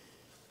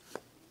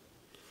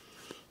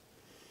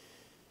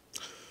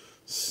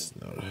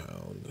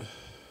 Snouthound.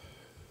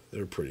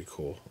 They're pretty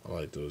cool. I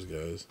like those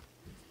guys.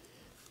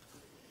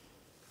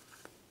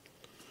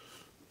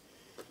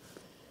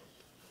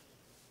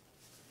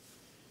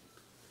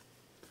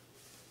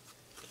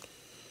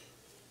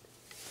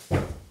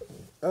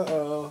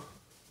 Uh-oh.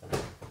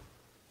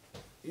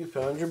 You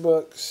found your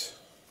books.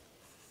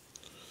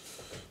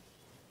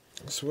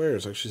 I swear,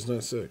 it's like she's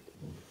not sick.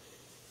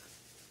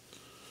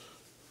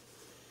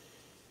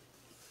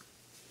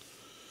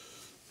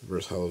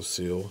 Reverse Hollow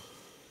Seal.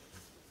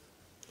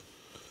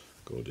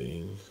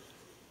 Goldeen.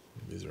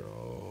 These are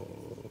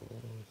all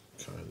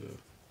kind of...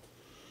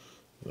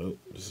 Nope,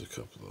 just a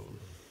couple of them.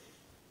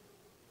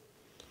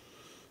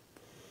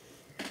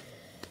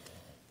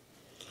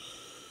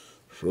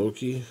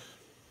 Froakie.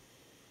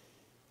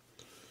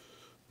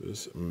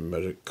 This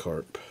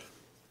Magikarp.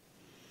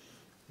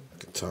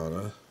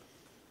 Katana.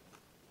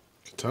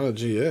 Katana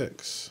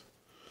GX.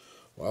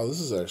 Wow, this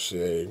is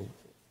actually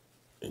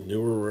a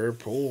newer rare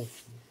pull.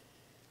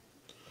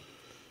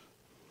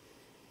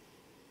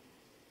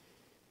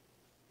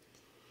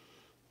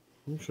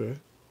 Okay.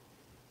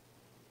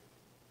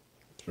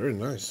 It's very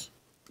nice.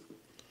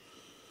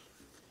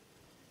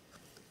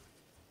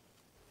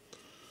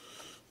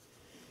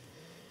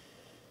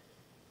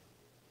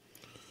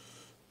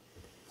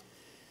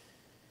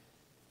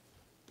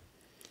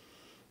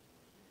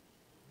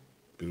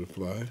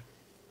 Beautifly.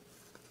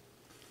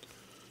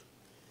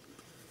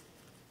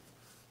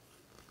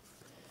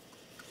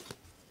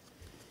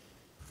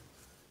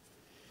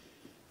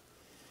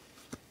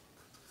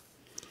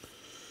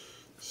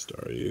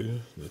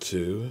 Staryu, the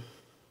 2,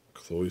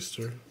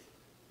 Cloyster,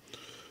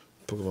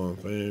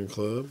 Pokemon Fan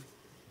Club.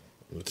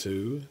 The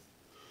 2.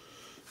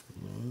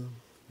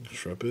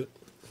 Shrupet.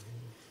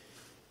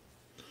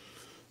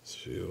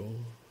 Seal.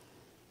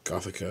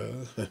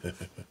 Gothica.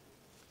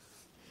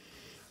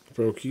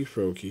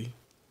 Froakie.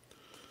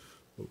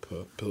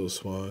 Pillow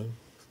Swan.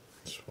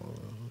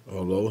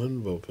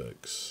 Alolan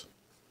Vulpix.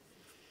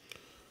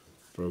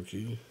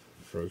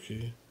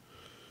 Froakie.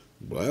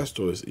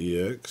 Blastoise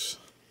EX.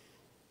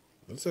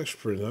 That's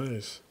actually pretty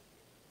nice.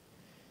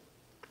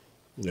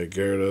 Yeah,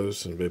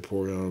 Gyarados and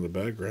Vaporeon in the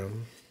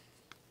background.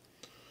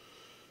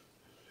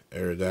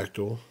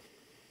 Aerodactyl.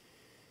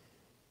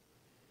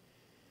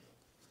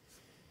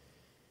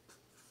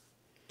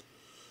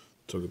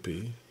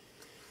 Togepi.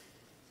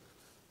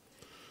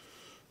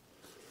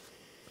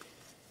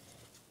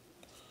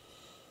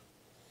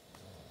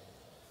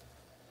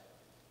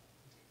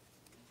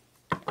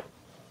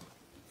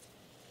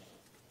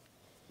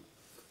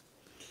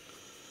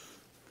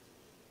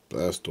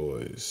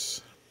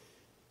 Blastoise.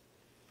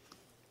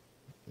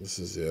 This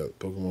is the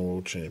Pokemon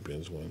World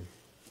Champions one.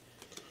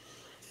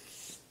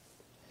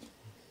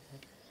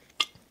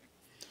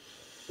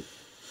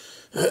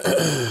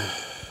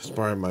 It's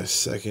probably my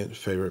second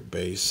favorite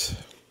base,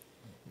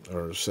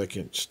 or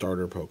second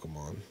starter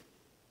Pokemon,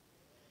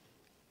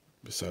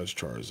 besides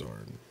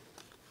Charizard.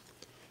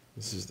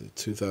 This is the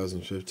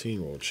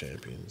 2015 World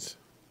Champions.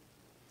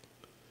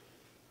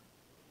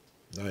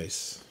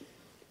 Nice.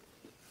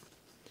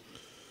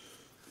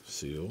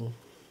 Seal,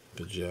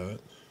 Pidgeot,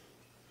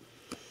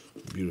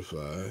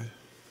 Beautifly,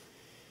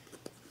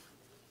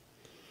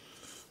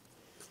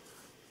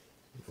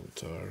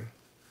 Moltar,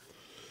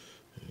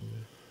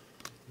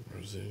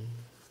 Marzine,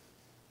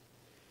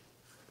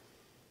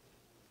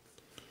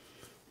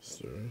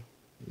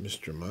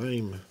 Mr.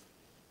 Mime,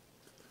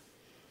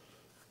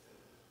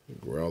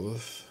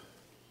 Growlithe,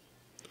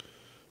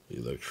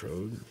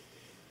 Electrode,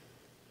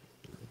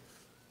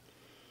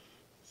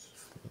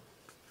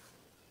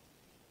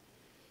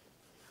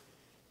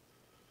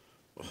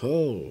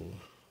 oh,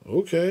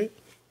 okay.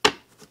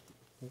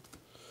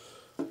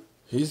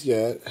 He's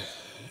got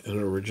an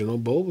original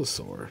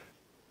Bulbasaur.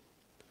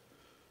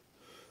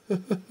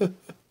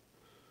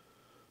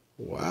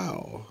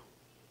 Wow.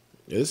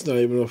 It's not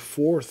even a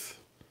 4th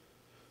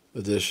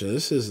edition.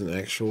 This is an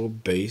actual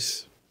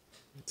base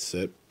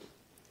set.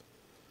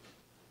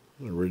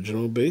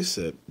 Original base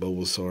set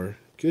Bulbasaur.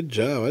 Good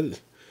job.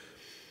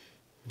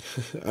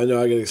 I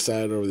know I get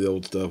excited over the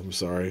old stuff. I'm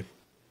sorry.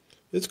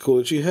 It's cool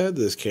that you had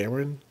this,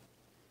 Cameron.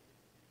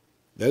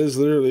 That is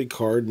literally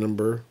card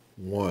number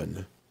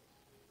 1.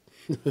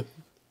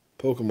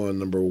 Pokemon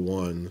number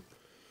 1.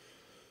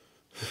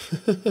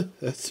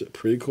 That's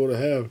pretty cool to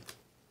have.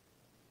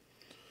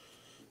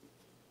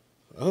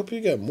 I hope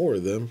you got more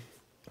of them.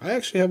 I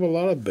actually have a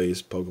lot of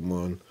base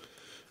Pokemon.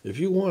 If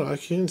you want, I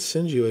can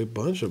send you a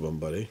bunch of them,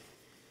 buddy.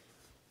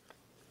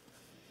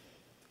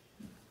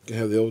 You can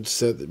have the old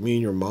set that me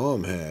and your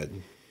mom had.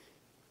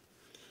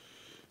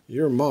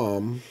 Your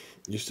mom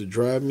used to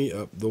drive me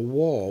up the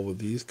wall with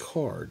these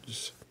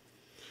cards.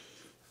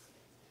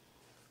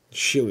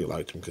 She only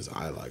liked them because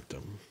I liked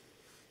them.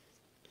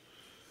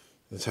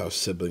 That's how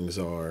siblings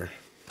are.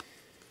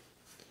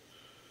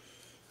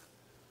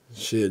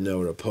 She didn't know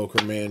what a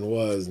poker man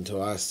was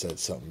until I said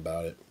something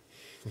about it.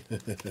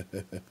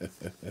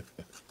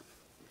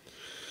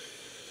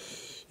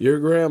 Your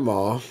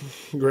grandma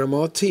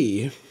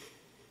T,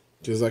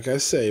 because like I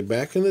say,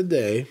 back in the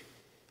day,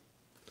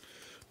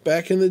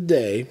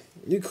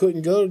 you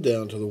couldn't go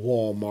down to the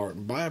Walmart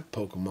and buy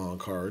Pokemon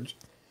cards.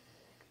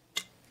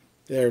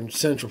 There in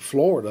Central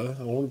Florida,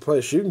 the only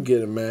place you can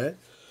get them at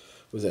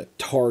was at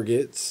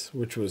Target's,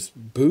 which was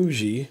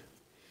bougie,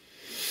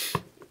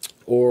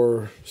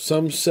 or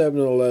some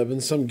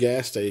 7-Eleven, some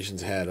gas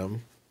stations had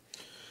them,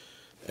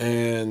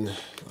 and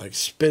like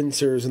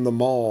Spencer's in the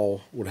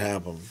mall would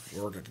have them,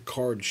 or like a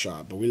card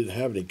shop, but we didn't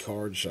have any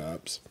card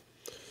shops.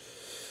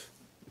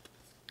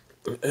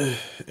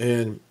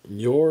 And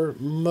your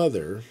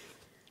mother,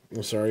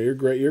 your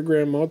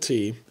grandma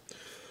T,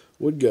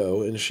 would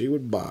go and she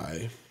would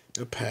buy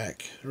a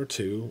pack or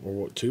two,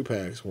 or 2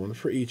 packs, one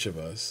for each of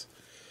us.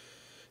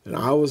 And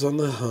I was on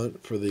the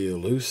hunt for the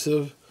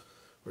elusive,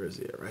 where is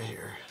he at? Right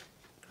here.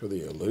 For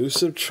the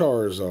elusive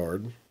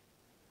Charizard.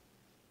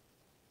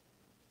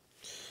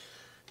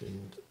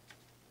 And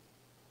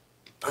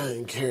I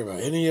didn't care about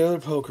any other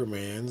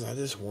Pokemans. I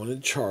just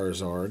wanted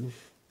Charizard.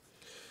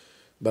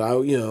 But I,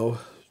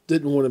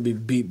 didn't want to be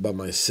beat by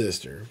my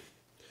sister.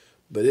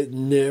 But it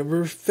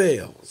never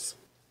fails.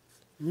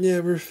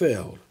 Never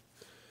failed.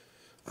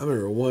 I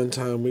remember one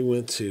time we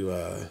went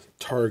to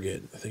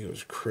Target. I think it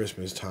was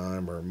Christmas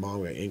time, or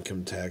Mom got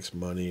income tax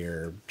money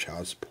or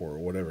child support or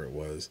whatever it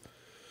was.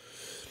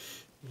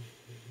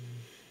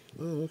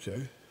 Oh,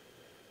 okay.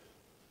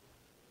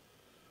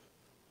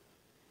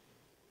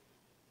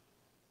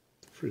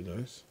 Pretty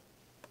nice.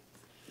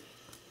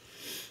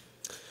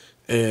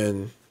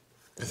 And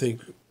I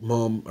think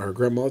Mom or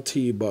Grandma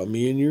T bought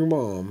me and your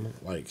mom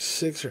like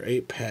 6 or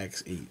 8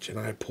 packs each, and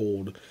I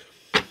pulled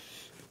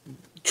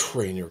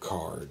trainer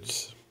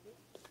cards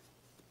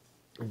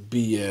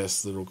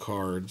BS little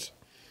cards.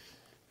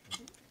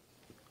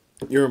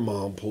 Your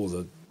mom pulls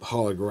a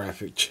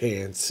holographic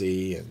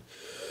Chansey and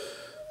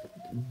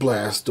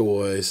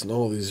Blastoise and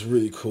all these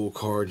really cool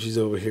cards. She's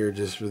over here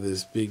just with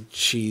this big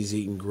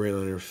cheese-eating grin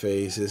on her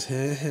face. Says,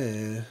 ha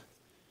ha.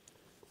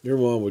 Your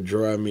mom would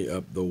drive me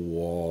up the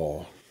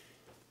wall.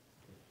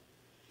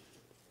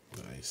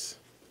 Nice.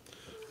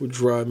 Would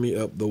drive me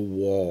up the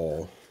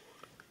wall.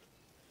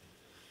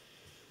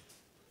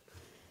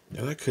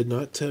 And I could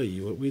not tell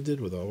you what we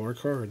did with all our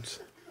cards.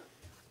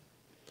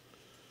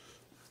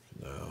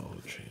 Now,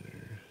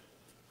 trainer.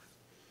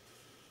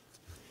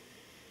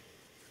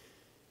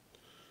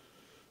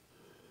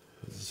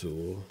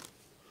 Zool.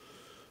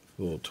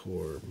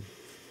 Voltorb.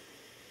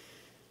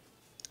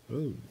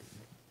 Oh,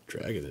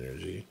 Dragon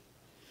Energy.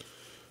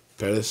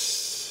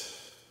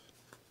 Pettis.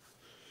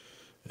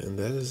 And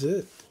that is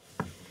it.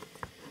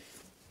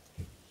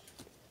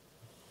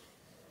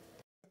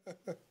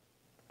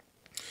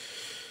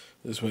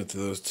 Just went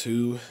through those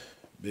 2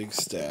 big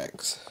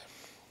stacks.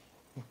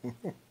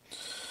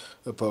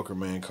 The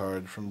Pokerman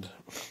card from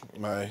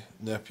my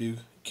nephew,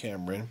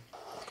 Cameron.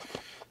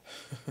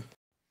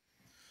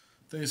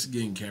 Thanks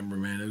again,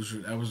 cameraman.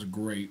 That was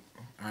great.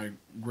 I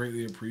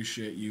greatly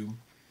appreciate you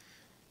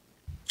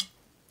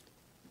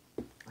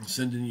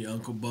sending your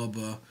Uncle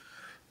Bubba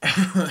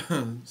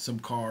some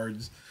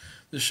cards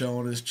to show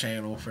on his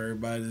channel for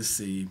everybody to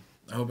see.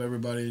 I hope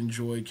everybody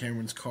enjoyed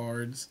Cameron's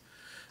cards.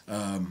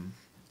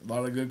 A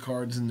lot of good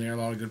cards in there, a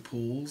lot of good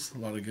pulls, a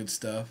lot of good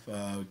stuff.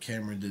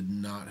 Cameron did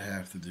not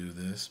have to do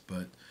this,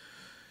 but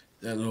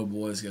that little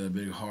boy's got a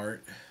big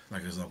heart,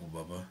 like his Uncle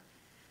Bubba.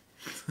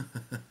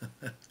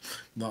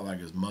 Not like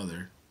his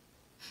mother.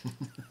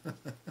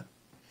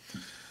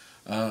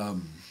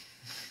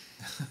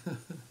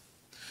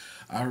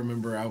 I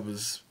remember I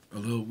was a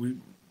little,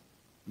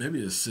 maybe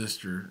his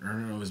sister, or I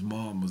don't know, his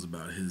mom was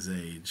about his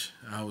age.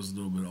 I was a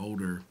little bit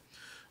older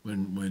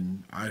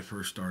when I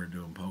first started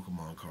doing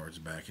Pokemon cards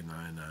back in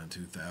 99,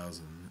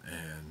 2000,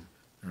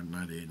 or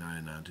 98,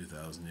 99,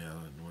 2000, yeah,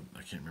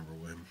 I can't remember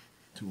when,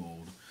 too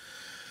old.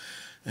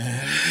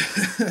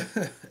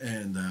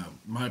 And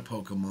my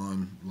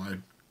Pokemon life,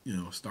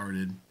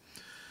 started,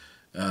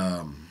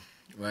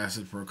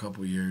 lasted for a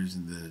couple years,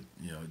 and then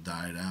it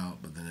died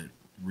out, but then it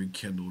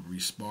rekindled,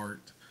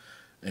 resparked.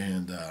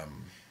 And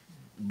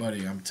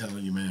buddy, I'm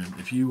telling you, man,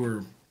 if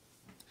you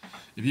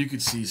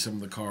could see some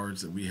of the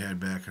cards that we had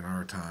back in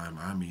our time,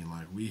 I mean,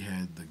 like, we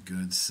had the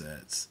good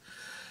sets.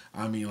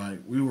 I mean, like,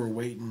 we were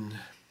waiting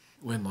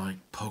when, like,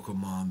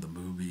 Pokemon the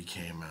movie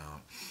came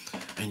out,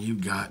 and you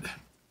got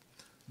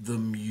the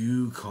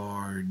Mew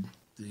card,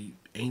 the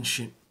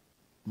ancient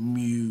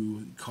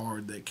Mew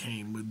card that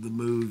came with the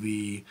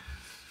movie.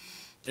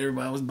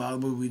 Everybody was buying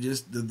the movie,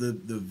 just the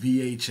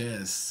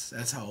VHS.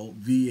 That's how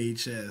old,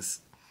 VHS.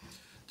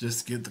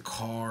 Just to get the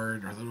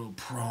card or the little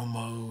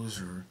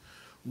promos or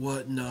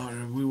whatnot.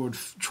 And we would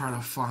try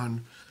to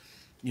find,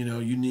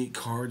 unique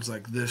cards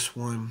like this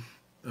one.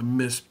 A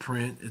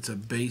misprint. It's a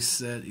base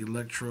set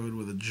Electrode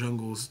with a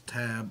Jungle's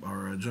tab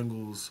or a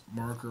Jungle's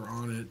marker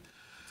on it.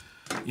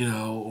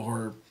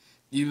 Or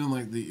even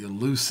like the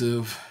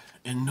elusive,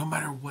 and no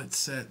matter what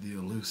set, the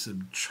elusive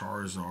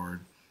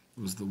Charizard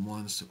was the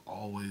ones to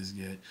always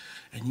get.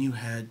 And you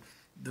had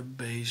the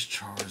base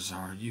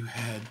Charizard, you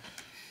had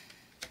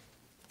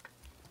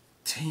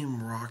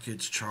Team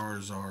Rocket's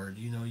Charizard,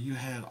 you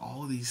had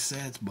all these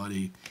sets,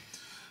 buddy,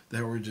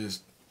 that were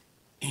just,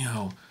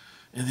 and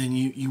then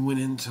you went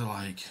into,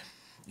 like,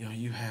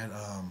 you had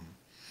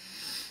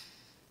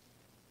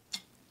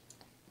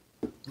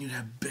you'd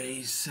have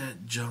base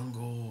set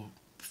Jungle,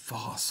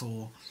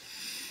 Fossil.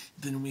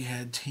 Then we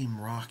had Team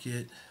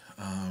Rocket.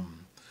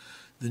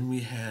 Then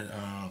we had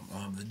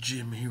the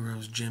Gym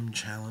Heroes Gym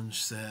Challenge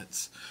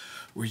sets,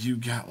 where you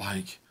got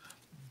like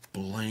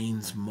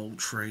Blaine's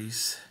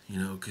Moltres,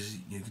 because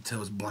you could tell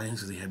it was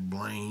Blaine's because he had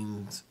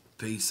Blaine's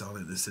face on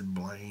it that said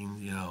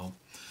Blaine,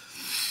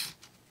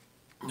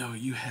 No,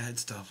 you had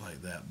stuff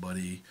like that,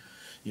 buddy.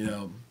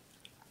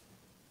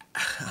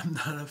 I'm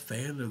not a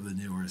fan of the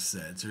newer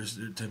sets.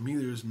 To me,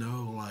 there's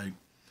no, like,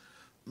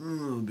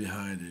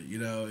 behind it.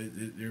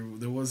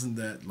 There wasn't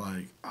that,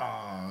 like,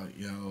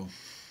 oh,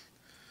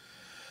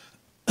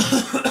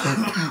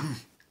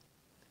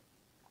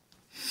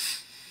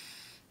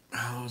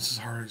 it's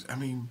hard. I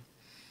mean,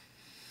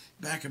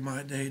 back in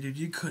my day, dude,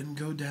 you couldn't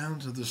go down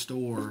to the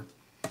store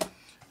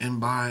and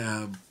buy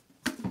a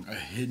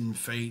Hidden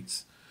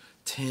Fates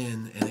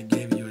 10 and it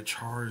gave you a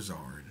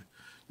Charizard.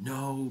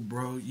 No,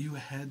 bro, you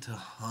had to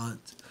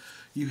hunt.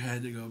 You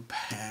had to go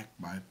pack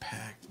by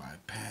pack by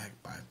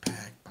pack by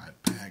pack by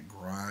pack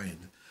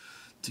grind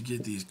to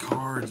get these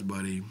cards,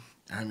 buddy.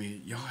 I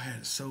mean, y'all had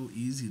it so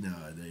easy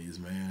nowadays,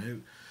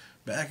 man.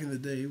 Back in the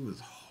day, it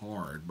was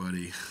hard,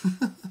 buddy.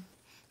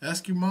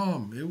 Ask your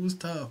mom. It was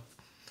tough.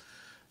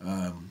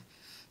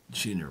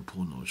 She never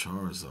pulled no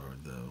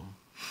Charizard, though.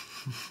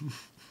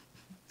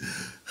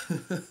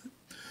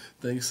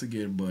 Thanks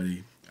again,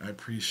 buddy. I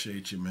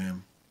appreciate you,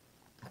 man.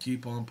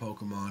 Keep on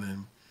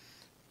Pokemoning.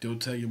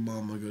 Don't tell your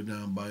mama to go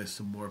down and buy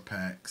some more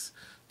packs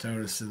Tell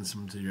her to send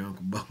some to your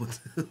Uncle Bubba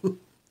too.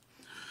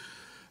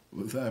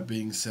 With that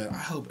being said, I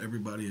hope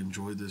everybody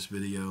enjoyed this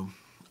video.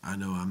 I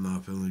know I'm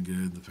not feeling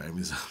good. The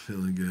family's not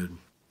feeling good.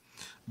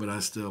 But I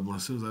still,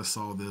 as soon as I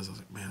saw this, I was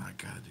like, man, I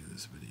gotta do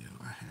this video.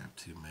 I have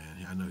to,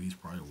 man. I know he's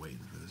probably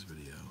waiting for this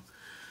video.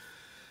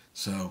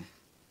 So,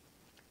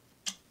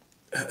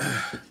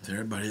 to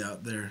everybody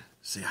out there,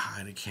 say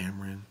hi to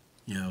Cameron.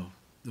 You know,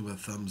 with a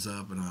thumbs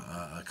up and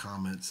a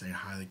comment. Say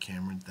hi to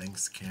Cameron.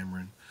 Thanks,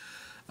 Cameron.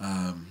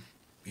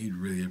 He'd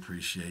really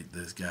appreciate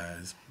this,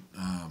 guys.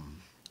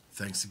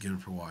 Thanks again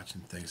for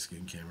watching. Thanks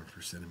again, Cameron,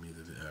 for sending me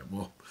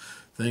the.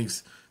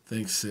 Thanks,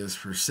 sis,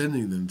 for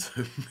sending them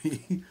to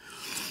me.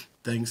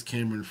 Thanks,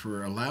 Cameron,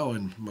 for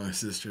allowing my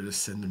sister to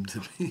send them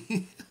to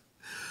me.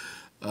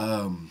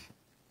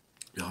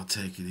 Y'all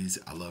take it easy.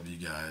 I love you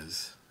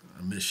guys.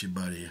 I miss you,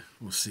 buddy.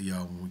 We'll see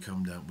y'all when we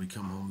come down. We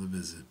come home to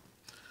visit.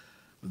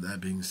 With that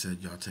being said,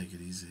 y'all take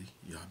it easy.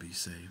 Y'all be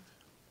safe.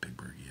 Big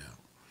Bergie out.